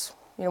honor. I just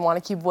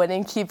want to keep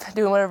winning, keep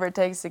doing whatever it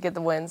takes to get the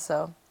win.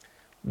 So.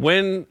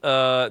 When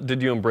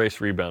did you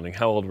embrace rebounding?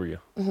 How old were you?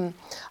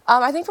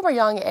 I think from a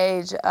young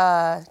age,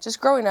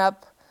 just growing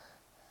up,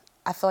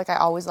 I feel like I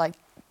always liked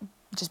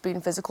just being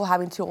physical.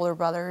 Having 2 older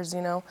brothers,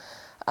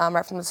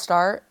 right from the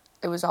start,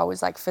 it was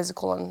always like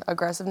physical and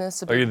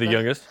aggressiveness. Are you the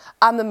youngest?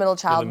 I'm the middle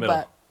child, You're the middle.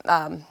 but.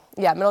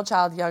 Middle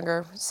child,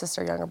 younger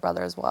sister, younger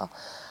brother as well.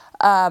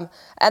 And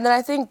then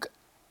I think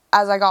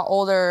as I got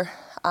older,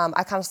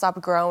 I kind of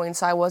stopped growing,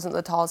 so I wasn't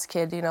the tallest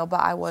kid, but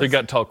I was. So you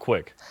got tall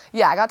quick?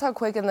 Yeah, I got tall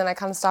quick, and then I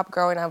kind of stopped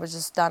growing. I was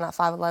just done at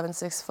 5'11",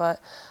 6 foot,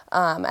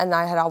 and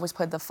I had always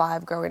played the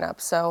 5 growing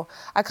up. So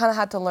I kind of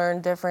had to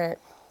learn different,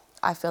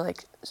 I feel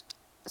like,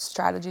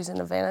 strategies and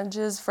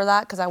advantages for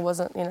that because I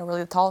wasn't,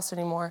 really the tallest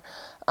anymore.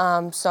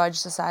 So I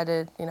just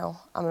decided, I'm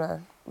going to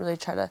really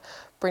try to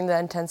bring the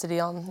intensity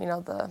on,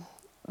 the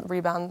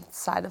rebound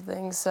side of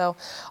things. So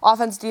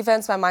offense,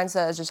 defense, my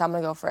mindset is just I'm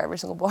going to go for every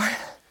single board.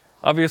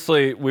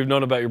 Obviously, we've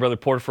known about your brother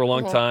Porter for a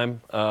long time.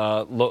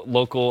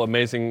 Local,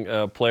 amazing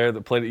player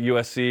that played at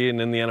USC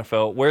and in the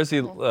NFL. Where's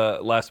he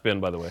last been,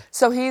 by the way?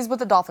 So he's with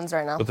the Dolphins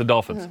right now. With the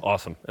Dolphins.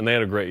 Awesome. And they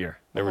had a great year.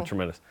 They were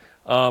tremendous.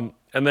 And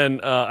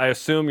then I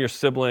assume your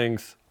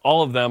siblings,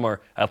 all of them are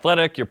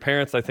athletic. Your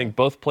parents, I think,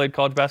 both played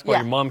college basketball.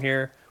 Yeah. Your mom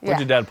here. Where'd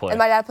your dad play? And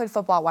my dad played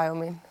football at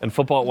Wyoming. And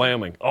football at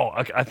Wyoming. Oh,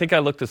 I think I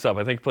looked this up.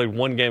 I think he played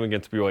 1 game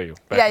against BYU.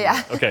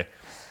 Yeah. Okay.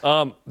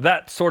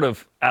 That sort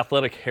of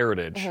athletic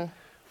heritage,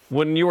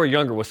 when you were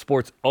younger, was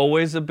sports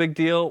always a big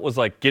deal? Was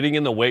like getting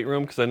in the weight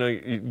room, because I know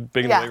you're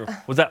big in the weight room.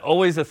 Was that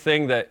always a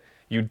thing that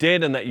you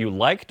did and that you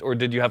liked, or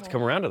did you have to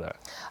come around to that?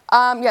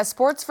 Yeah,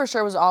 sports for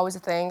sure was always a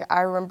thing. I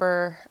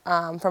remember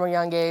from a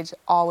young age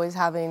always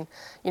having,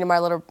 my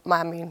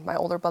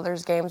older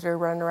brother's games we were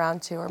running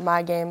around to, or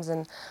my games,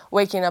 and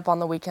waking up on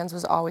the weekends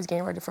was always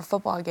getting ready for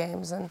football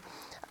games. And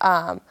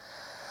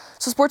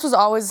so sports was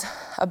always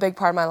a big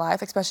part of my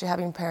life, especially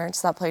having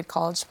parents that played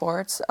college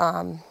sports.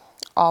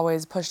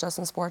 Always pushed us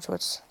in sports,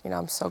 which,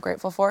 I'm so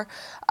grateful for.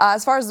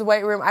 As far as the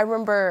weight room, I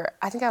remember,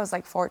 I think I was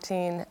like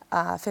 14,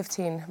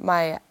 15.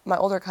 My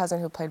older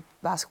cousin who played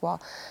basketball,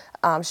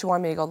 she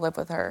wanted me to go live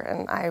with her,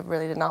 and I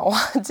really did not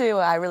want to.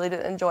 I really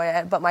didn't enjoy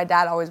it, but my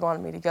dad always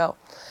wanted me to go.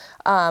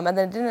 And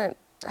then it didn't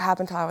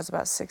happen until I was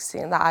about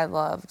 16 that I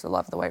loved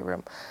the weight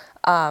room.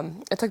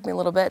 It took me a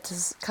little bit to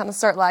kind of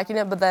start liking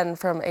it, but then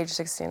from age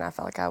 16, I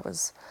felt like it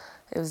was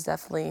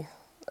definitely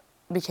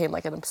became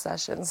like an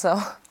obsession. So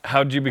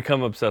how did you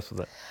become obsessed with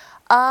it?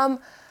 I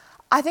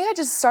think I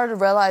just started to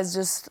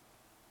realize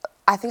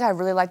I think I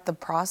really liked the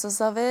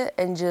process of it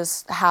and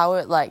just how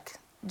it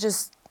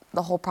just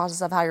the whole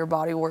process of how your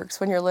body works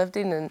when you're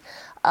lifting. And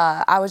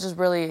I was just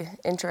really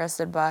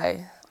interested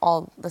by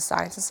all the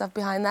science and stuff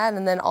behind that.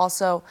 And then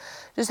also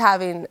just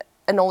having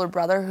an older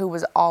brother who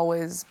was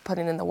always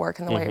putting in the work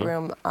in the weight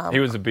room. He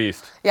was a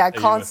beast. Yeah,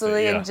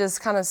 constantly. And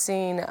just kind of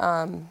seeing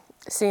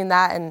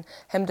that and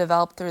him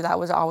develop through that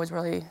was always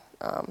really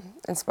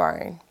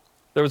inspiring.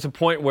 There was a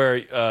point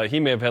where he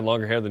may have had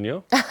longer hair than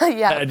you.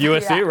 Yeah. At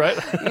USC, right?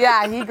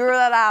 Yeah, he grew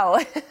that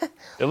out.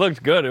 It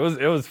looked good. It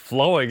was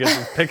flowing. It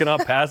was picking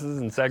up passes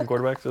and sacking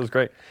quarterbacks. It was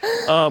great.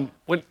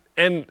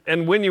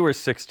 When you were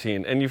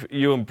 16 and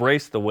you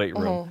embraced the weight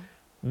room,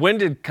 when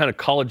did kind of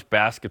college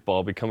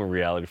basketball become a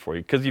reality for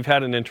you? Because you've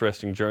had an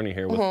interesting journey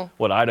here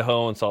with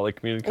Idaho and Salt Lake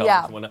Community College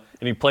and whatnot.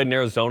 And you played in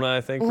Arizona,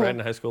 I think, right, in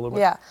high school a little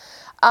bit? Yeah.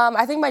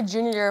 I think my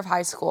junior year of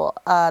high school,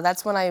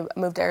 that's when I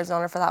moved to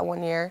Arizona for that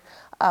 1 year.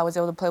 I was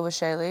able to play with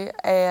Shaylee.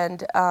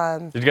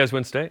 And did you guys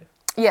win state?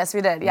 Yes,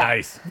 we did. Yeah.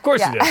 Nice. Of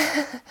course you did.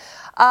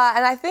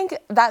 And I think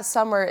that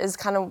summer is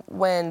kind of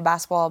when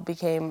basketball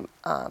became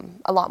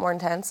a lot more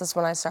intense. That's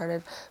when I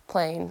started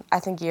playing, I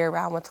think,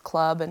 year-round with the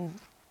club. And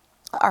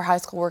our high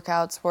school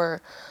workouts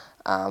were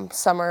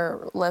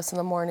summer lifts in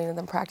the morning and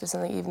then practice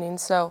in the evening.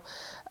 So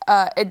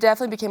it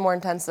definitely became more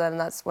intense then,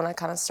 and that's when I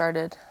kind of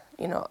started,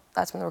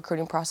 that's when the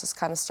recruiting process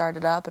kind of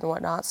started up and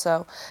whatnot.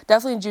 So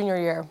definitely junior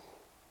year.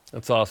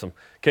 That's awesome.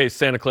 Okay,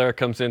 Santa Clara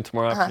comes in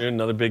tomorrow afternoon,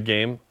 another big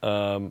game.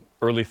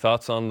 Early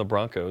thoughts on the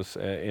Broncos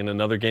in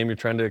another game you're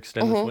trying to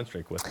extend this win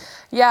streak with?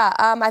 Yeah,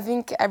 I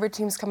think every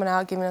team's coming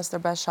out giving us their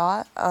best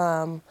shot,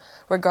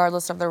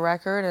 regardless of their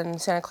record.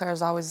 And Santa Clara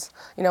is always,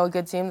 a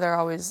good team. They're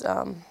always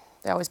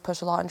they always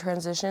push a lot in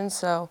transition.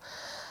 So,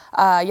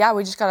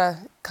 we just gotta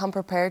come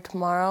prepared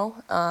tomorrow.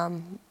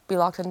 Be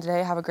locked in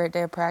today. Have a great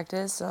day of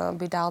practice.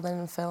 Be dialed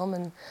in film,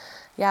 and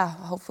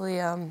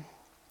hopefully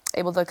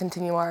able to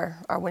continue our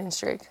winning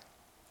streak.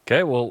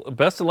 Okay, well,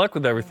 best of luck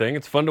with everything.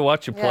 It's fun to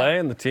watch you play,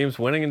 and the team's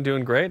winning and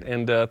doing great.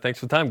 And thanks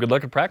for the time. Good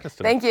luck at practice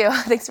today. Thank you.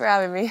 Thanks for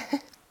having me.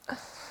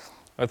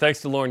 Our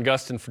thanks to Lauren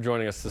Gustin for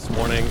joining us this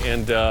morning.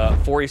 And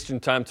 4 Eastern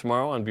time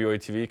tomorrow on BYU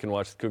TV, you can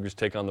watch the Cougars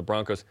take on the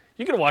Broncos.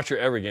 You can watch her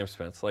every game,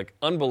 Spence. Like,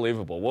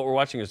 unbelievable. What we're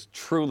watching is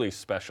truly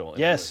special.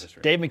 Yes,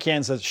 Dave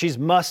McCann says she's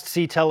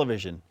must-see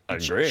television. I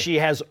agree. She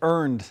has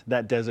earned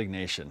that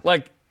designation.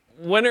 Like,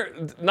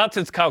 not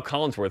since Kyle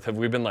Collinsworth have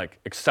we been,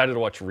 excited to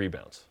watch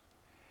rebounds.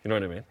 You know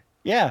what I mean?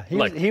 Yeah,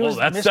 he was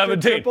that's Mr.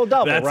 17.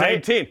 Triple-double, That's right?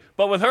 18.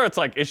 But with her, it's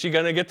like, is she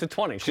going to get to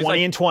 20? She's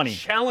 20 and 20.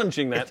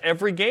 Challenging that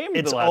every game.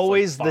 It's the last,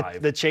 always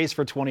five. the chase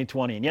for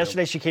 2020. And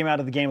yesterday she came out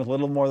of the game with a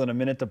little more than a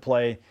minute to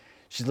play.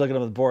 She's looking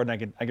up at the board,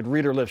 and I could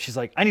read her lips. She's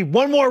like, I need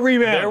one more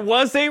rebound. There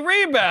was a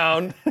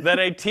rebound that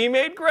a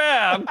teammate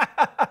grabbed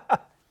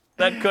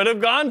that could have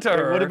gone to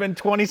her. It would have been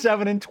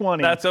 27 and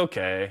 20. That's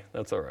okay.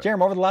 That's all right.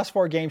 Jeremy, over the last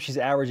 4 games, she's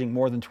averaging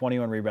more than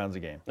 21 rebounds a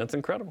game. That's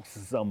incredible.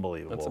 It's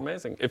unbelievable. That's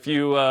amazing. If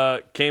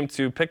you came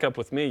to pick up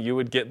with me, you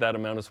would get that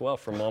amount as well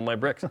from all my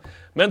bricks.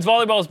 Men's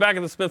volleyball is back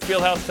at the Smith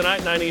Fieldhouse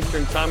tonight, 9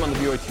 Eastern time on the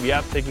BYU TV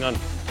app, taking on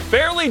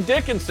Fairleigh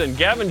Dickinson.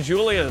 Gavin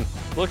Julian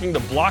looking to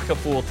block a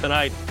fool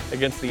tonight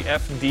against the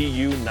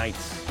FDU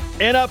Knights.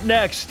 And up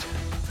next,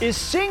 is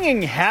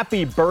singing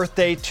happy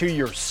birthday to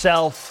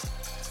yourself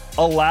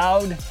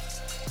allowed?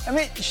 I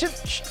mean,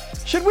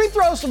 should we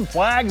throw some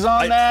flags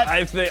on that?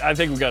 I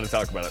think we got to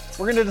talk about it.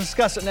 We're going to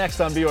discuss it next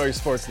on BYU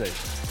Sports Nation.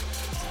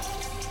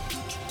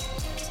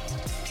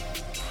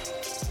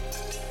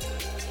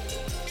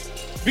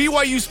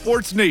 BYU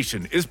Sports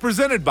Nation is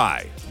presented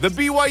by The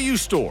BYU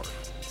Store,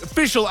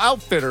 official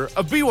outfitter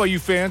of BYU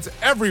fans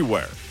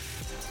everywhere.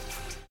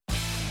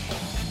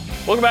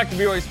 Welcome back to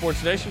BYU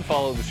Sports Nation.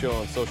 Follow the show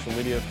on social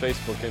media,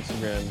 Facebook,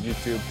 Instagram,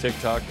 YouTube,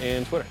 TikTok,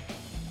 and Twitter.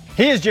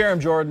 He is Jerem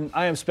Jordan.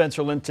 I am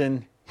Spencer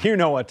Linton. You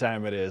know what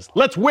time it is.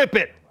 Let's whip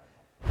it.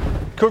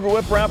 Cougar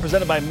Whip Around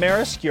presented by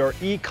Maersk, your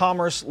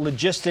e-commerce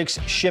logistics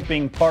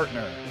shipping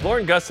partner.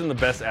 Lauren Gustin, the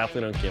best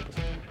athlete on campus.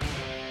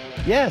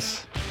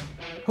 Yes.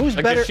 Who's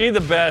better Is she the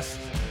best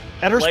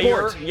at her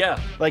player? sport? Yeah.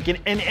 Like in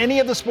any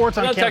of the sports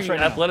on I'm not campus talking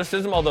right now.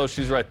 athleticism, although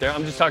she's right there.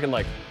 I'm just talking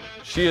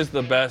she is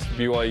the best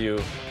BYU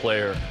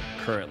player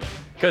currently.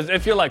 Because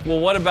if you're like,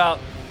 well, what about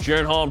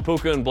Jaren Hall and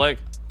Puka and Blake?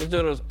 Those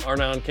dudes are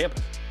now on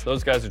campus.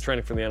 Those guys are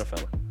training for the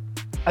NFL.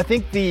 I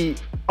think the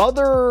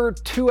other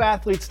 2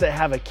 athletes that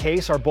have a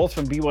case are both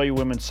from BYU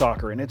women's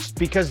soccer, and it's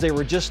because they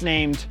were just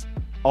named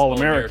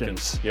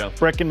All-Americans. Yeah.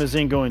 Brecken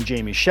Mozingo and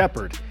Jamie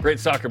Shepard. Great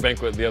soccer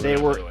banquet the other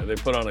night, by the way. They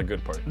put on a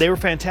good party. They were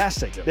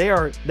fantastic.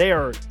 Yeah. They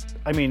are,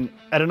 I mean,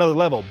 at another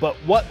level. But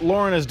what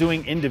Lauren is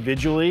doing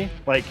individually,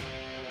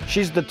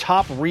 she's the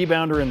top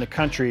rebounder in the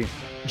country.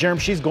 Jerem,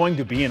 she's going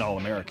to be an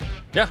All-American.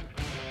 Yeah,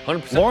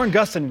 100%. Lauren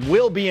Gustin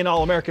will be an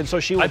All-American, so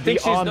she will be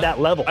on that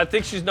level. I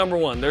think she's number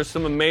 1. There's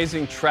some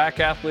amazing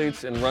track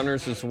athletes and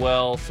runners as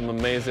well, some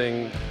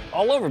amazing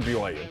all over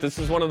BYU. This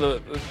is one of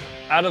the,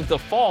 out of the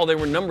fall, they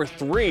were number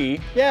 3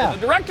 in the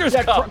Directors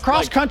Cup.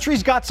 Cross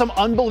country's got some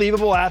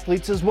unbelievable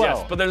athletes as well.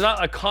 Yes, but there's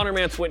not a Connor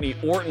Mance Whitney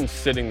Orton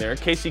sitting there.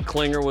 Casey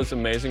Klinger was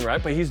amazing,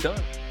 right? But he's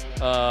done.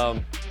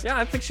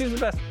 I think she's the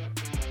best.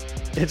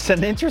 It's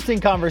an interesting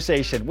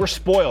conversation. We're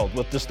spoiled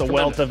with just the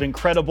wealth of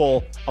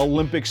incredible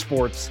Olympic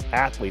sports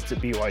athletes at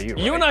BYU. Right?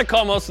 You and I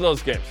call most of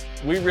those games.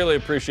 We really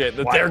appreciate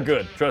that they're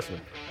good. Trust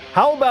me.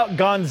 How about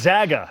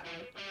Gonzaga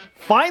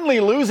finally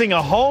losing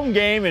a home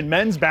game in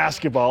men's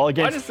basketball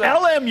against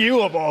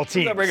LMU of all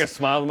teams? Does that bring a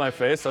smile to my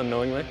face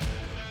unknowingly?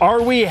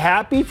 Are we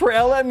happy for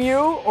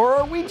LMU, or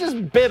are we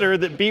just bitter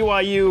that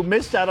BYU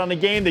missed out on a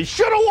game they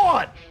should have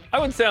won? I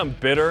would say I'm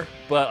bitter,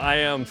 but I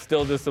am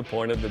still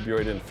disappointed that BYU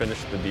didn't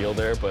finish the deal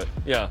there. But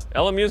yeah,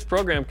 LMU's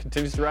program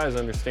continues to rise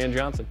under Stan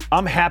Johnson.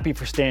 I'm happy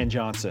for Stan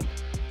Johnson.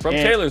 From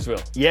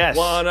Taylorsville. Yes.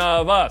 One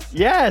of us.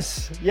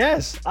 Yes.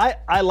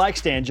 I like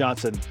Stan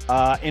Johnson.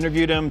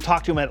 Interviewed him,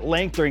 talked to him at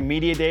length during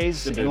media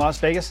days in Las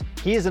Vegas.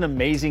 He is an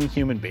amazing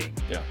human being.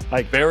 Yeah.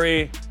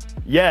 Very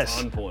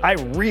on point. I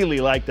really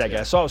like that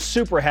guy. So I was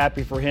super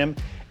happy for him.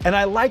 And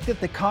I like that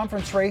the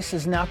conference race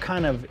is now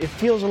it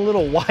feels a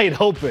little wide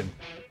open.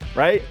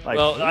 Right?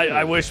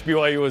 I wish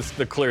BYU was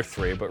the clear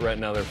 3, but right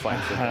now they're fine.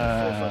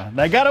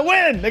 They got to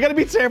win. They got to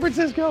beat San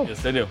Francisco.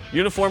 Yes, they do.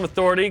 Uniform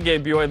Authority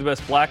gave BYU the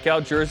best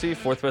blackout jersey,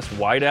 4th best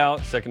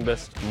whiteout, 2nd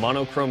best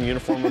monochrome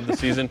uniform of the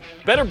season.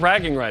 Better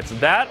bragging rights,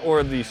 that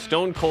or the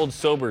Stone Cold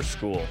Sober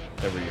School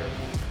every year.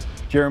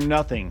 Jerem,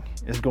 nothing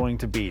is going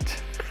to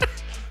beat.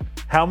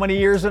 How many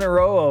years in a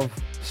row of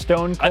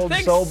Stone Cold Sober?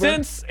 I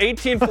think since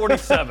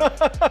 1847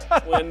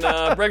 when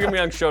Brigham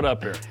Young showed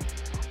up here.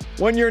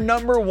 When you're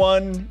number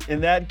one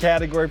in that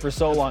category for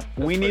so long,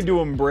 we need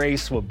to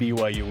embrace what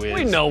BYU is.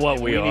 We know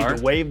what we are. We need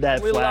to wave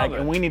that We flag, love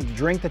it. and we need to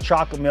drink the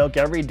chocolate milk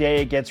every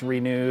day it gets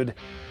renewed.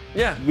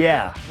 Yeah.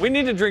 Yeah. We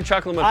need to drink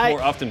chocolate milk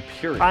more often,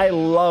 period. I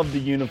love the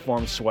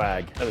uniform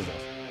swag. That is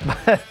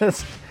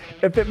awesome.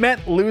 If it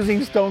meant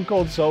losing Stone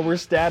Cold Sober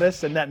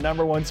status and that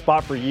number one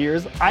spot for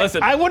years,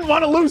 Listen, I wouldn't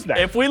want to lose that.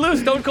 If we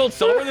lose Stone Cold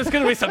Sober, there's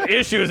going to be some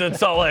issues in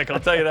Salt Lake.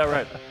 I'll tell you that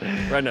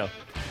right now.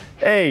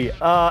 Hey,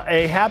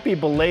 a happy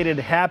belated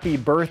happy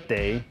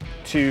birthday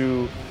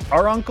to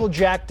our Uncle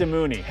Jack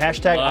Demooney.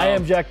 Hashtag I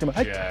am Jack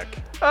Demooney. Jack.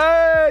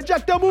 Hey,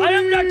 Jack Demooney. I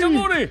am Jack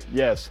Demooney.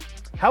 Yes.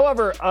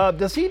 However,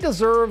 does he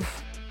deserve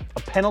a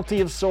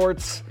penalty of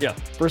sorts Yeah.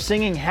 for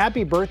singing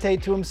happy birthday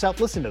to himself?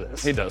 Listen to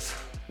this. He does.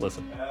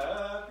 Listen.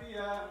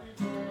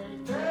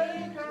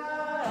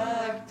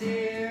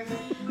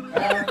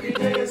 Happy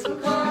days will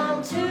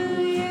come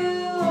to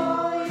you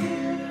all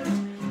year.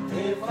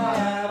 If I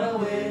had a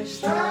wish,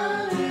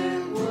 that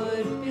it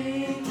would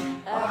be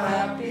a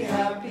happy,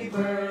 happy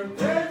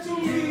birthday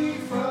to me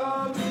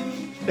from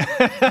me.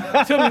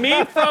 To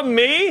me from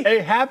me?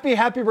 A happy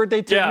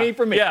birthday to me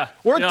from me. Yeah.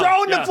 We're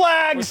throwing the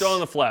flags. We're throwing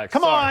the flags.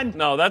 Come Sorry. on.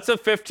 No, that's a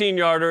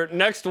 15-yarder.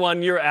 Next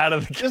one, you're out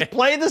of the game. Just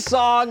play the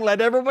song.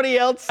 Let everybody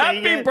else sing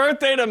Happy it.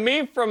 birthday to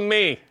me from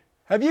me.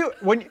 Have you,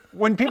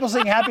 when people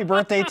sing happy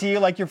birthday to you,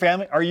 like your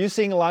family, are you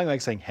singing along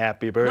like saying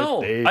happy No,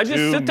 birthday I just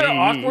to sit there me?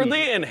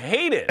 awkwardly and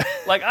hate it.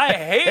 Like, I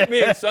hate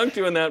being sung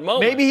to in that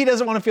moment. Maybe he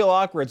doesn't want to feel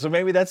awkward, so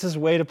maybe that's his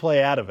way to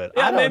play out of it.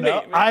 Yeah, I don't know.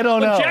 maybe. I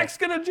don't know. But Jack's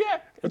going to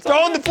jack. It's all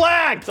Throwing good. the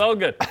flag. It's all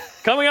good.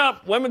 Coming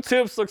up, women's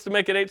hoops looks to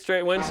make it 8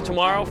 straight wins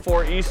tomorrow.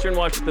 4 Eastern,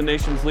 watch the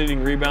nation's leading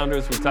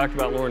rebounders. We talked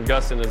about Lauren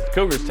Gustin as the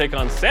Cougars take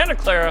on Santa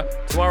Clara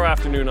tomorrow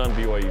afternoon on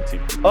BYU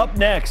TV. Up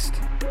next,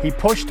 he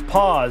pushed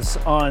pause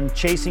on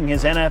chasing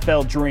his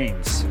NFL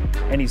dreams,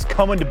 and he's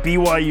coming to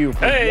BYU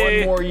for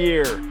one more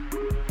year.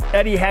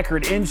 Eddie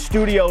Heckard in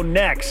studio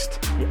next.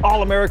 The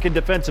All-American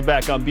defensive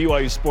back on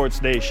BYU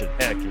Sports Nation.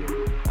 Heck yeah.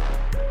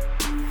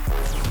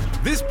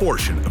 This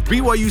portion of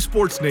BYU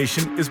Sports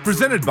Nation is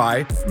presented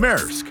by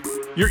Maersk,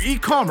 your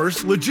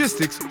e-commerce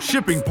logistics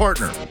shipping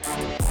partner.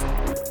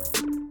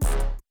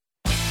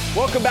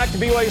 Welcome back to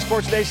BYU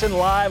Sports Nation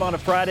live on a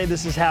Friday.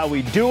 This is how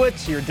we do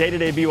it. Your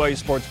day-to-day BYU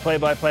Sports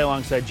play-by-play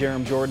alongside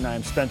Jerem Jordan.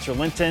 I'm Spencer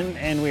Linton,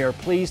 and we are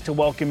pleased to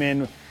welcome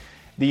in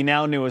the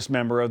now newest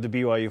member of the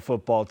BYU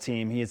football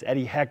team. He is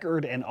Eddie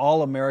Heckard, an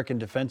All-American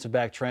defensive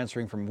back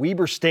transferring from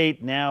Weber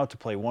State now to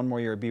play one more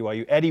year at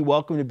BYU. Eddie,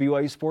 welcome to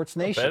BYU Sports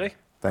Nation. Eddie?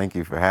 Thank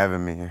you for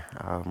having me.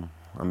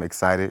 I'm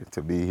excited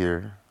to be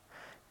here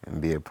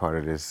and be a part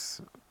of this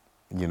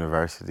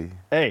university.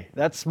 Hey,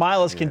 that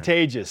smile is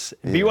contagious.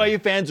 Yeah.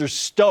 BYU fans are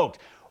stoked.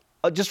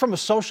 Just from a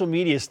social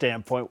media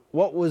standpoint,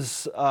 what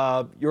was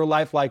your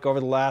life like over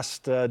the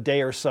last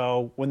day or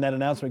so when that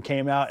announcement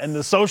came out and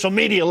the social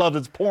media love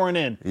that's pouring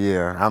in?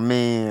 Yeah, I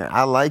mean,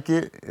 I like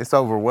it. It's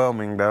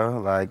overwhelming though.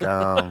 Like,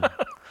 a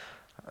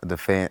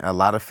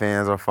lot of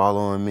fans are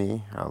following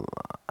me.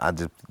 I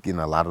just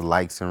getting a lot of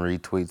likes and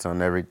retweets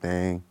on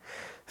everything.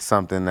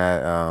 Something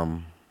that,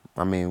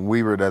 I mean,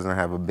 Weber doesn't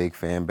have a big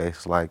fan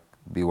base like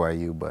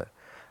BYU, but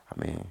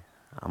I mean,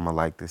 I'm gonna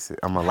like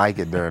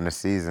it during the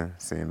season,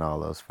 seeing all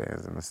those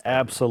fans in the stadium.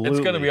 Absolutely.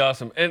 It's going to be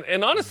awesome.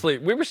 And honestly,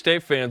 Weber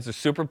State fans are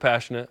super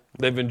passionate.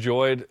 They've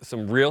enjoyed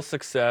some real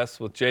success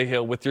with Jay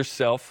Hill, with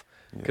yourself,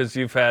 because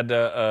you've had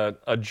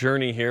a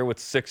journey here with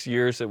 6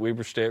 years at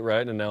Weber State,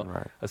 right? And now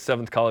a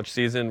 7th college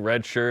season,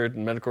 red shirt,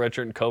 and medical red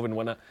shirt, and COVID and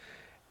whatnot.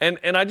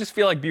 And I just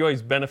feel like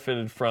BYU's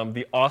benefited from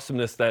the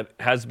awesomeness that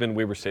has been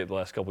Weber State the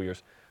last couple of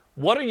years.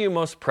 What are you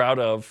most proud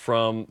of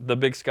from the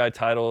Big Sky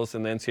titles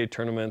and the NCAA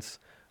tournaments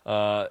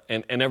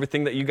and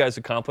everything that you guys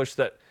accomplished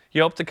that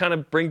you hope to kind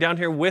of bring down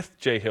here with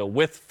Jay Hill,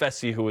 with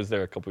Fessy, who was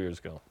there a couple years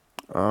ago?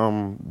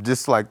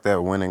 Just like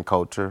that winning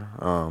culture.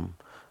 I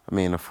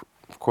mean, of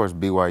course,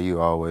 BYU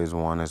always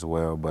won as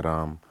well, but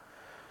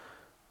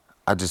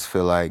I just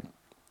feel like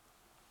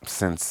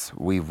since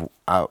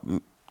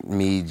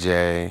me,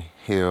 Jay,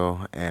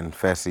 Hill, and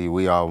Fessy,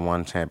 we all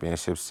won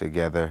championships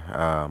together.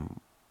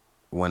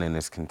 Winning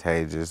is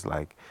contagious,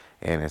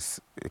 and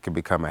it can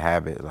become a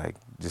habit,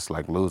 just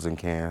like losing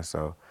can.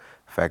 So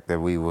the fact that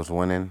we was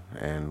winning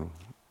and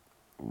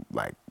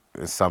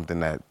it's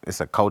something that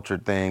it's a culture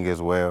thing as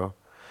well.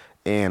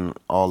 And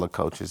all the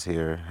coaches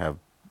here have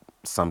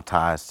some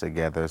ties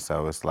together,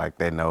 so it's like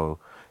they know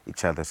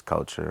each other's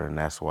culture, and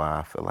that's why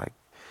I feel like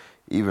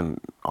even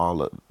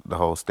the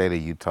whole state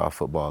of Utah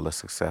football is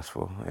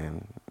successful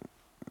and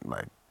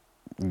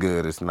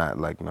good. It's not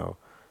no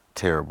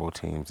terrible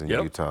teams in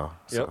Utah.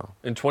 So.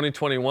 In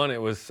 2021,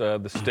 it was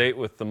the state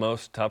with the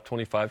most top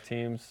 25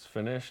 teams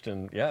finished,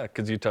 and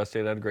because Utah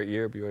State had a great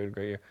year, BYU had a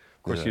great year.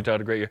 Of course, Utah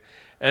had a great year.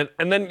 And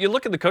then you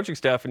look at the coaching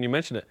staff, and you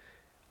mentioned it.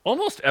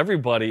 Almost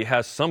everybody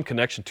has some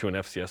connection to an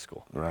FCS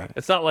school. Right.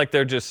 It's not like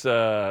they're just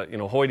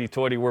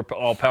hoity-toity. We're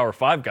all Power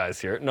 5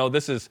 guys here. No,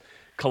 this is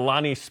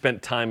Kalani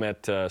spent time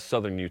at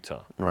Southern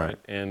Utah, right,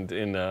 and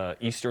in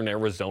Eastern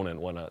Arizona and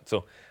whatnot.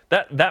 So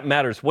that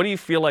matters. What do you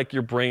feel like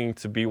you're bringing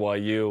to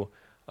BYU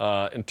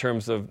in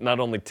terms of not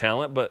only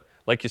talent, but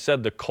like you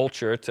said, the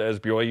culture as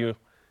BYU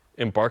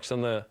embarks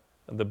on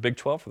the Big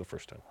 12 for the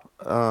first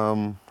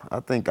time? I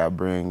think I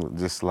bring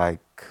just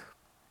like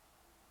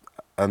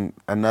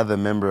another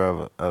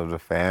member of the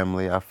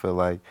family. I feel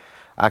like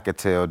I could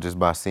tell just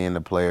by seeing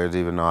the players,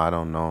 even though I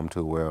don't know them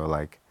too well,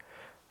 like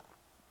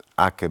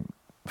I could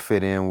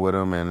fit in with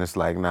them, and it's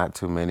like not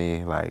too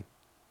many like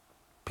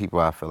people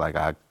I feel like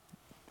I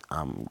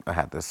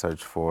had to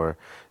search for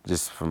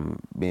just from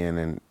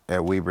being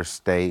at Weber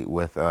State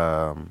with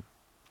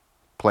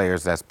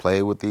players that's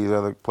played with these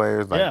other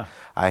players. Like Yeah.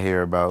 I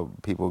hear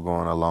about people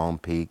going to Lone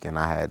Peak, and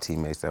I had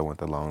teammates that went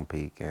to Lone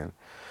Peak, and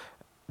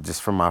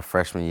just from my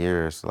freshman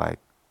years, like,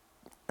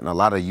 and a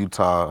lot of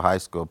Utah high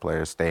school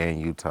players stay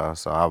in Utah,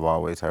 so I've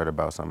always heard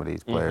about some of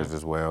these players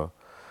as well.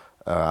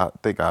 I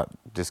think I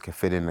just can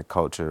fit in the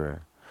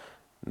culture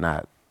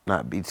and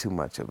not be too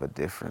much of a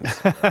difference.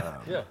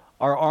 Yeah.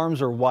 Our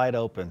arms are wide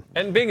open.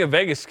 And being a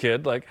Vegas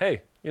kid, like,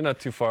 hey, you're not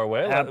too far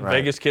away. A lot of Right.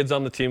 Vegas kids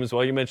on the team as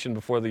well. You mentioned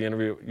before the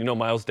interview, you know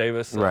Miles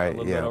Davis a Right,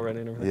 little yeah. bit already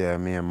and everything. Yeah,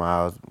 me and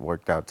Miles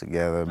worked out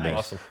together.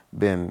 Awesome.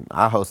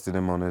 I hosted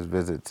him on his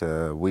visit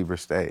to Weber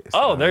State.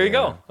 Oh, so, there you yeah.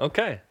 go.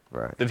 Okay.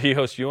 Right. Did he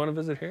host you on a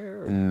visit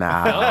here? Or?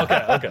 Nah.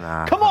 Okay.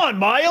 Come on,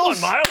 Miles.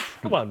 Come on, Miles.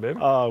 Come on, baby.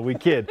 We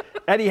kid.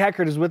 Eddie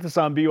Heckert is with us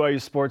on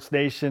BYU Sports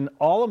Nation.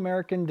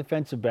 All-American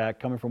defensive back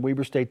coming from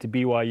Weber State to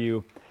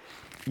BYU.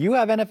 You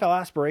have NFL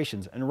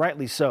aspirations, and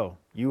rightly so.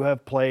 You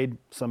have played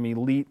some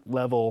elite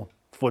level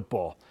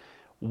football.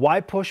 Why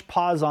push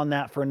pause on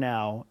that for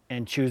now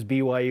and choose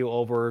BYU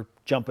over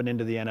jumping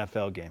into the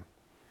NFL game?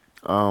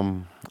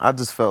 I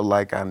just felt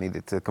like I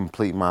needed to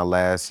complete my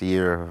last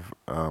year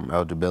of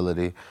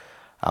eligibility.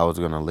 I was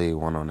going to leave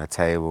one on the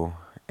table,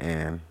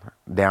 and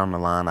down the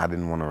line, I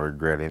didn't want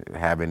to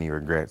have any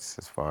regrets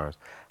as far as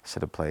I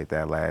should have played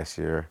that last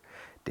year.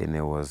 Then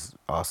it was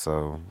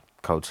also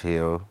Coach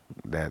Hill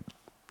that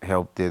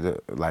helped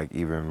it like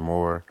even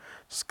more,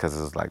 just because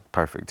it was like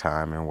perfect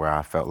timing where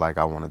I felt like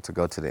I wanted to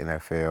go to the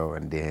NFL,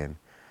 and then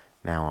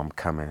now I'm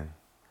coming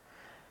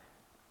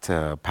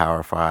to a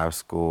Power 5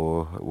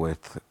 school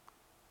with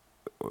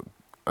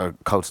a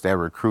coach that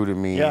recruited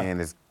me and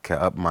is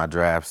up my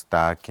draft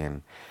stock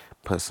and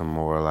put some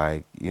more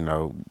like,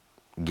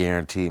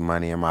 guaranteed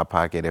money in my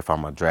pocket if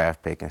I'm a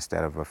draft pick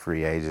instead of a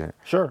free agent.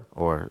 Sure.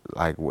 Or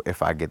like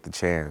if I get the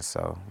chance.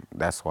 So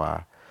that's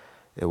why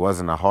it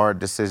wasn't a hard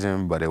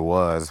decision, but it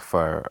was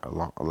for a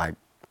long,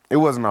 it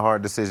wasn't a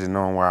hard decision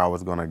knowing where I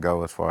was going to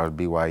go as far as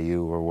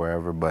BYU or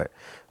wherever, but it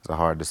was a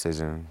hard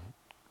decision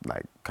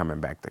like coming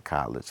back to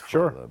college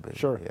for a little bit.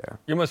 Sure. Yeah.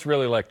 You must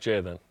really like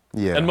Jay then.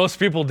 Yeah. And most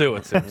people do,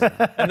 it seems.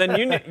 And then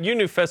you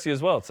knew Fessy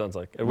as well, it sounds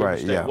like. At Weber Right,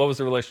 State. yeah. What was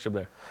the relationship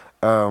there?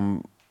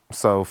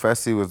 So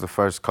Fessy was the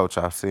first coach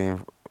I've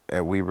seen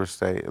at Weber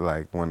State,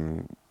 like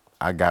when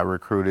I got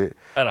recruited.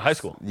 At a high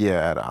school?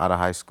 Yeah, out of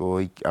high school.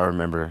 I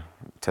remember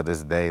to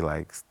this day,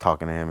 like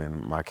talking to him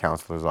in my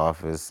counselor's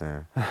office,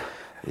 and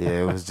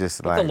yeah, it was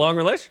just like It's a long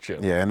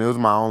relationship. Yeah, and it was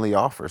my only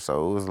offer,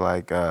 so it was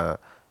like I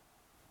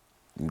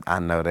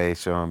know they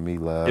showing me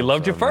love. He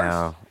loved you so first.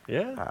 now,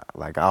 Yeah.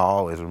 I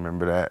always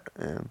remember that,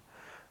 and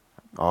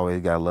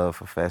always got love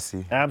for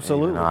Fessy.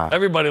 Absolutely.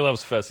 Everybody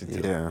loves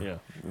Fessy too. Yeah,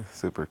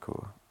 super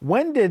cool.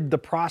 When did the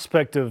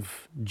prospect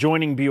of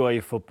joining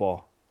BYU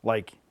football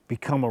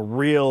become a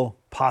real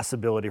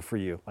possibility for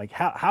you? Like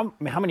how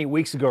many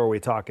weeks ago are we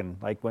talking?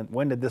 Like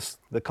when did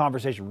the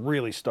conversation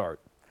really start?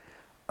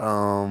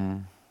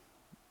 I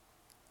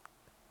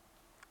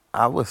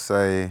would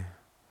say,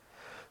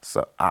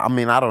 so I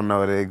mean, I don't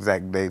know the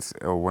exact dates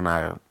or when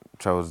I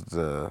chose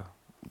to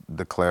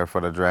declare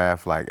for the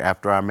draft. Like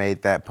after I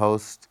made that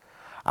post,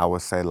 I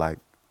would say like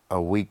a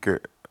week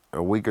or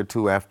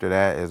two after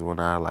that is when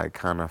I like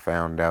kind of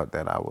found out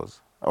that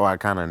I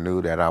kind of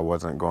knew that I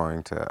wasn't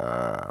going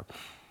to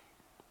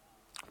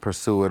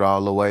pursue it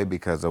all the way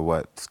because of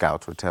what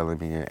scouts were telling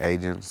me and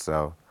agents.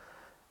 So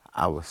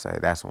I would say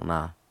that's when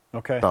I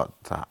thought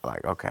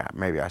like, okay,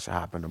 maybe I should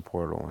hop in the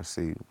portal and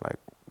see like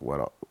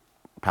what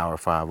Power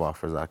 5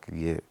 offers I could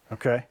get.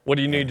 Okay. What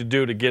do you need to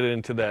do to get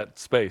into that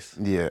space?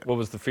 Yeah. What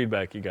was the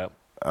feedback you got?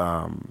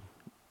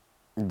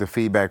 The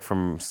feedback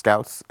from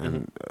scouts,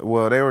 and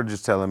well, they were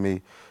just telling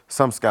me,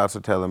 some scouts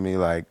were telling me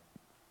like,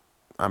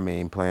 I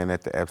mean, playing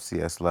at the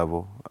FCS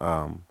level,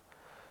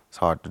 it's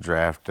hard to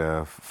draft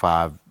a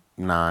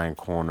 5'9"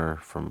 corner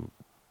from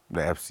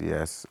the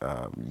FCS.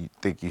 You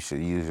think you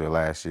should use your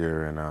last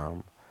year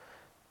and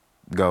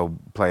go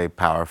play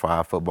Power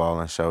 5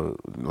 football and show,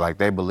 like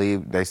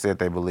they said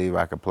they believe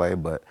I could play,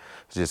 but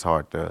it's just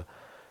hard to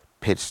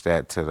pitch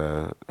that to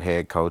the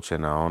head coach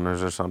and the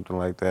owners or something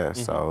like that.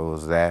 So it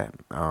was that.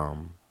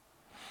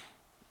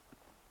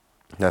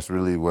 That's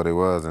really what it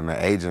was, and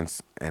the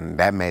agents, and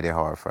that made it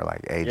hard for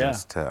like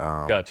agents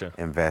to Gotcha.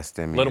 invest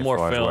in me Little as more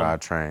far as film where I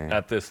train.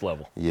 at this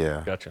level.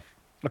 Yeah. Gotcha.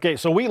 Okay,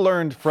 so we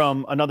learned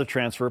from another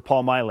transfer,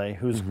 Paul Miley,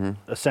 who's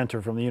a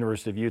center from the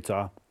University of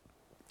Utah,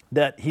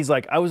 that he's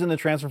like, I was in the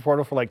transfer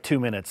portal for like 2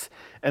 minutes,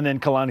 and then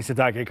Kalani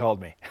Sitake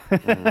called me.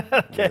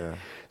 Okay. Yeah.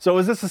 So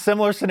is this a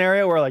similar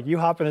scenario where like you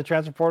hop in the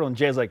transfer portal and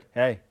Jay's like,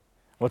 hey,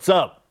 what's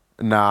up?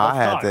 No, I Let's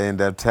had talk. to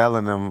end up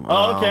telling him.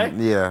 Oh, okay.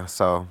 Yeah,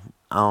 so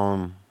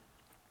I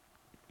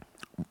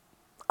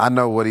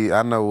know what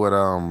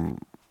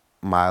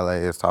Miley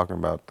is talking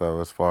about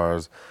though. As far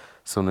as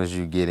soon as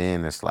you get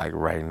in, it's like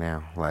right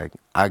now. Like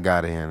I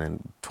got in,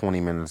 and 20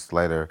 minutes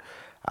later,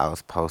 I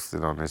was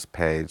posted on this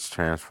page,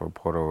 transfer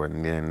portal,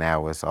 and then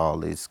now it's all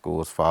these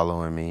schools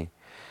following me,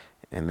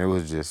 and it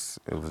was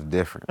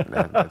different.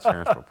 that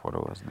transfer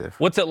portal was different.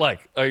 What's it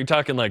like? Are you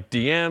talking like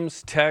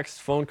DMs, texts,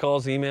 phone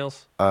calls,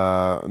 emails?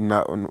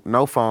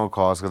 No phone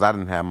calls because I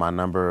didn't have my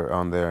number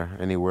on there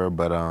anywhere,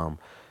 but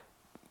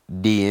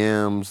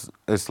DMs,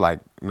 it's like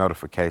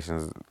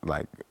notifications,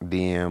 like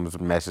DMs,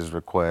 message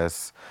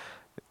requests,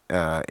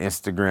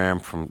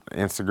 Instagram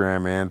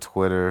and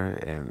Twitter,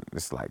 and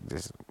it's like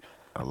just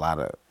it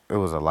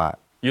was a lot.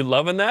 You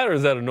loving that, or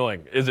is that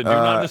annoying? Is it do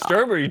not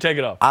disturb, or you take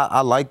it off? I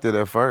liked it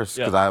at first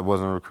because Yeah. I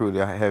wasn't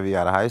recruited heavy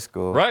out of high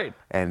school. Right.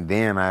 And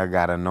then I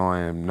got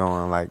annoying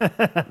knowing like,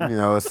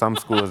 some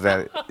schools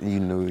that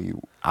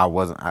I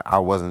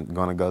wasn't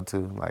gonna go to.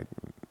 Like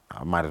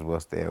I might as well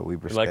stay at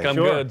Weber State. Like I'm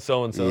Sure. good,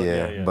 so and so.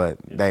 Yeah, but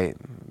they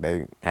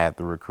had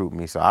to recruit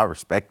me, so I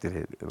respected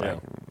it. Like,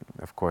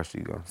 of course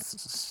you gonna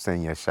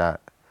send your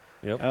shot.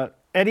 Yep.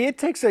 Eddie, it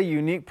takes a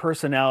unique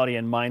personality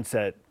and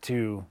mindset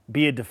to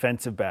be a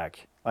defensive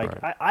back. Like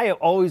I have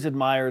always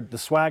admired the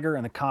swagger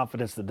and the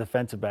confidence that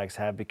defensive backs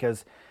have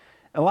because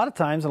a lot of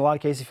times, in a lot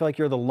of cases, you feel like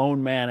you're the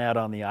lone man out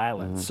on the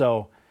island.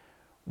 So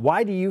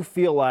why do you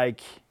feel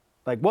like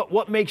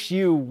what makes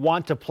you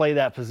want to play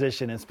that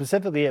position, and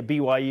specifically at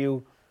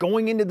BYU,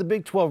 going into the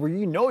Big 12 where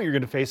you're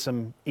going to face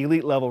some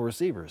elite level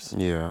receivers?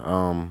 Yeah,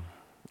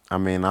 I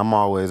mean, I'm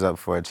always up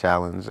for a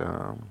challenge.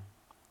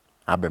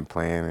 I've been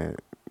playing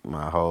it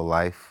my whole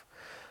life.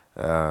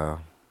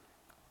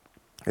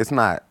 It's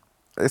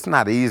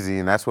not easy,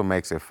 and that's what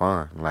makes it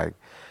fun. Like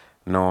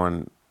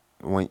knowing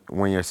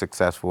when you're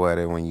successful at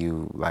it, when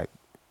you like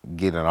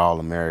get an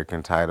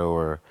All-American title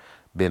or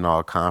been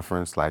All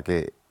Conference, like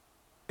it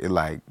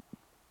like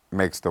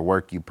makes the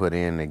work you put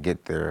in to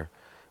get there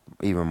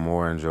even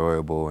more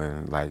enjoyable,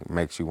 and like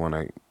makes you want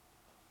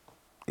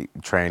to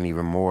train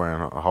even more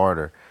and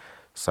harder.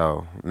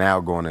 So now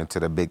going into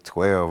the Big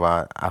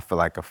 12, I feel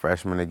like a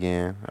freshman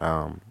again.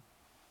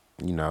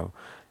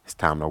 It's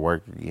time to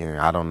work again.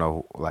 I don't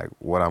know like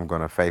what I'm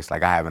gonna face.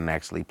 Like I haven't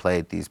actually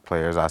played these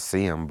players. I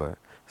see them, but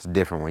it's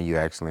different when you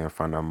actually in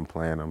front of them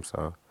playing them.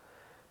 So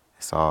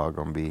it's all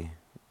gonna be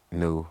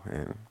new,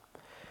 and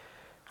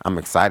I'm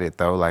excited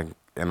though. Like,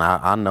 and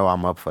I know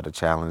I'm up for the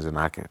challenge, and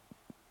I could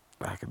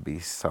be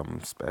something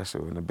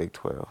special in the Big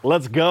 12.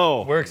 Let's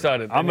go. We're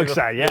excited. I'm You're the-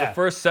 excited, you're yeah. the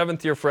first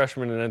seventh-year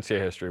freshman in NCAA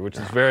history, which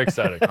is very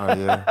exciting. Oh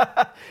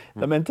yeah.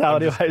 The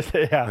mentality wise,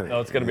 yeah. No,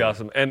 it's going to be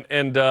awesome.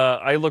 And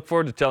I look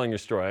forward to telling your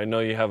story. I know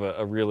you have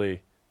a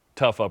really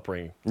tough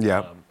upbringing.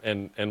 Yeah.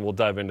 And we'll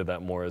dive into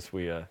that more as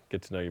we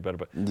get to know you better.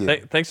 But Yeah.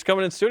 thanks for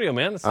coming in the studio,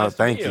 man. It's nice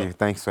Thank to meet you.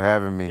 Thanks for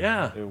having me.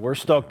 Yeah. Dude, we're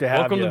stoked to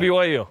have Welcome you. to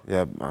BYU.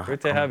 Yeah. Great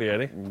to have you,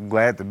 Eddie.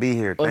 Glad to be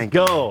here. Let's Thank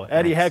go. you.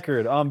 Eddie Thanks.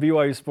 Heckard on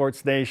BYU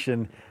Sports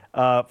Nation.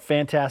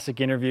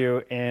 Fantastic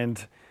interview,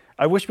 and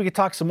I wish we could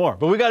talk some more,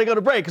 but we got to go to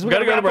break because we got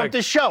to Gotta go to wrap up break.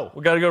 this show.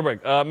 We got to go to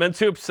break. Men's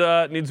Hoops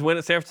needs to win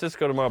at San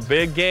Francisco tomorrow.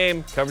 Big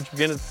game. Coverage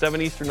begins at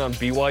 7 Eastern on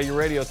BYU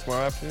Radio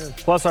tomorrow afternoon.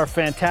 Plus our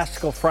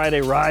fantastical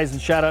Friday Rise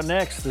and Shout Out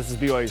next. This is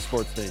BYU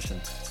Sports Nation.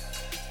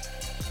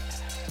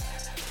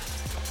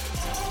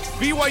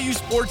 BYU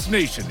Sports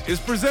Nation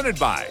is presented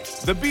by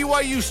The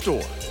BYU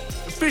Store,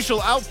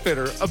 official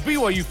outfitter of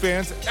BYU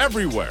fans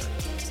everywhere.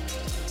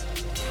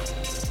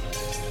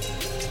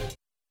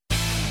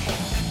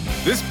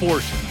 This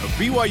portion of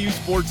BYU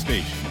Sports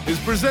Nation is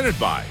presented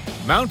by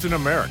Mountain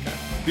America,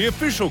 the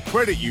official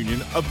credit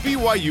union of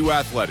BYU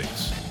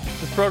Athletics.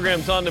 This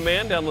program's on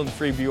demand. Download the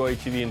free BYU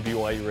TV and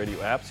BYU Radio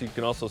apps. You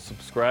can also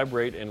subscribe,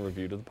 rate, and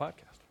review to the podcast.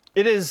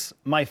 It is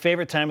my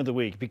favorite time of the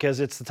week because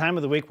it's the time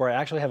of the week where I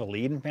actually have a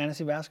lead in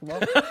fantasy basketball.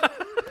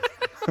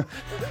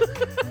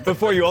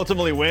 Before you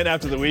ultimately win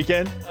after the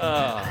weekend.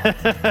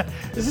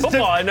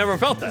 Football, I never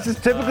felt that. This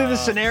is typically the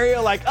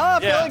scenario like, oh,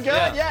 feeling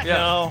good, yeah.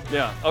 No.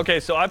 Yeah. Okay,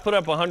 so I put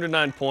up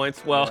 109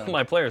 points. Well,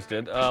 my players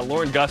did.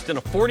 Lauren Gustin,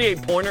 a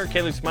 48-pointer.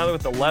 Kaylee Smiley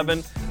with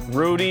 11.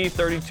 Rudy,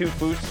 32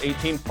 boosts,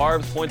 18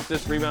 farbs, points,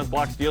 assists, rebounds,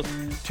 blocks, steals.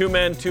 2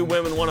 men, 2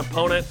 women, 1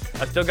 opponent.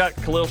 I still got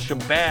Khalil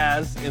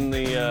Shabazz in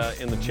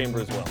the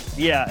chamber as well.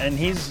 Yeah, and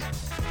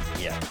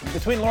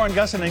between Lauren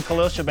Gustin and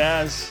Khalil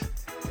Shabazz,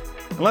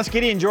 unless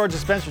Gideon George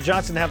and Spencer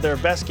Johnson have their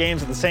best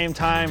games at the same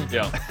time,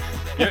 Yeah.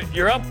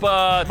 You're up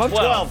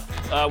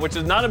 12, which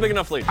is not a big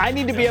enough lead. I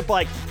need to be up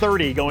like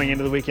 30 going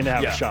into the weekend to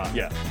have a shot.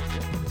 Yeah.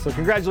 So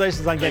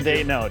congratulations on getting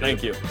to 8-0. dude.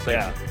 Thank you.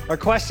 Yeah. Our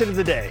question of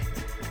the day.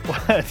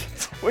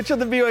 Which of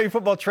the BYU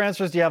football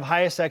transfers do you have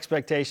highest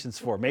expectations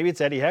for? Maybe it's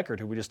Eddie Heckard,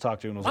 who we just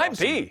talked to and was Might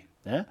awesome. be.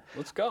 Yeah.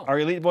 Let's go. Our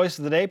Elite Voice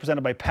of the Day,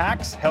 presented by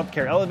PAX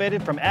Healthcare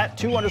Elevated, from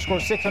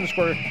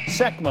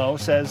 @2_6_SECMO,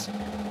 says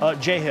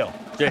Jay Hill.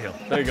 Jay Hill.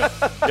 There you go.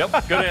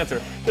 Yep, good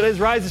answer. Today's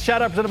Rise and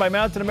Shout Out presented by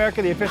Mountain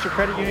America, the official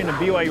credit union of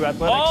BYU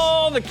Athletics.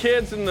 All the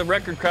kids in the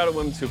record crowd at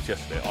Women's Hoops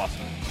yesterday.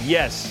 Awesome.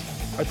 Yes.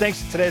 Our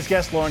thanks to today's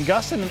guests, Lauren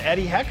Gustin and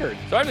Eddie Heckard.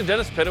 Sorry to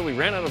Dennis Pitta, we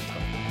ran out of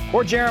time.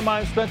 For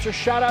Jeremiah Spencer,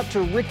 shout out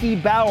to Ricky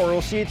Bauer.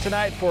 We'll see you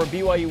tonight for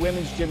BYU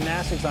Women's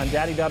Gymnastics on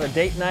Daddy Daughter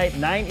Date Night,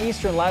 9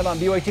 Eastern, live on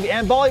BYU TV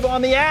and volleyball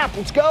on the app.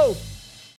 Let's go.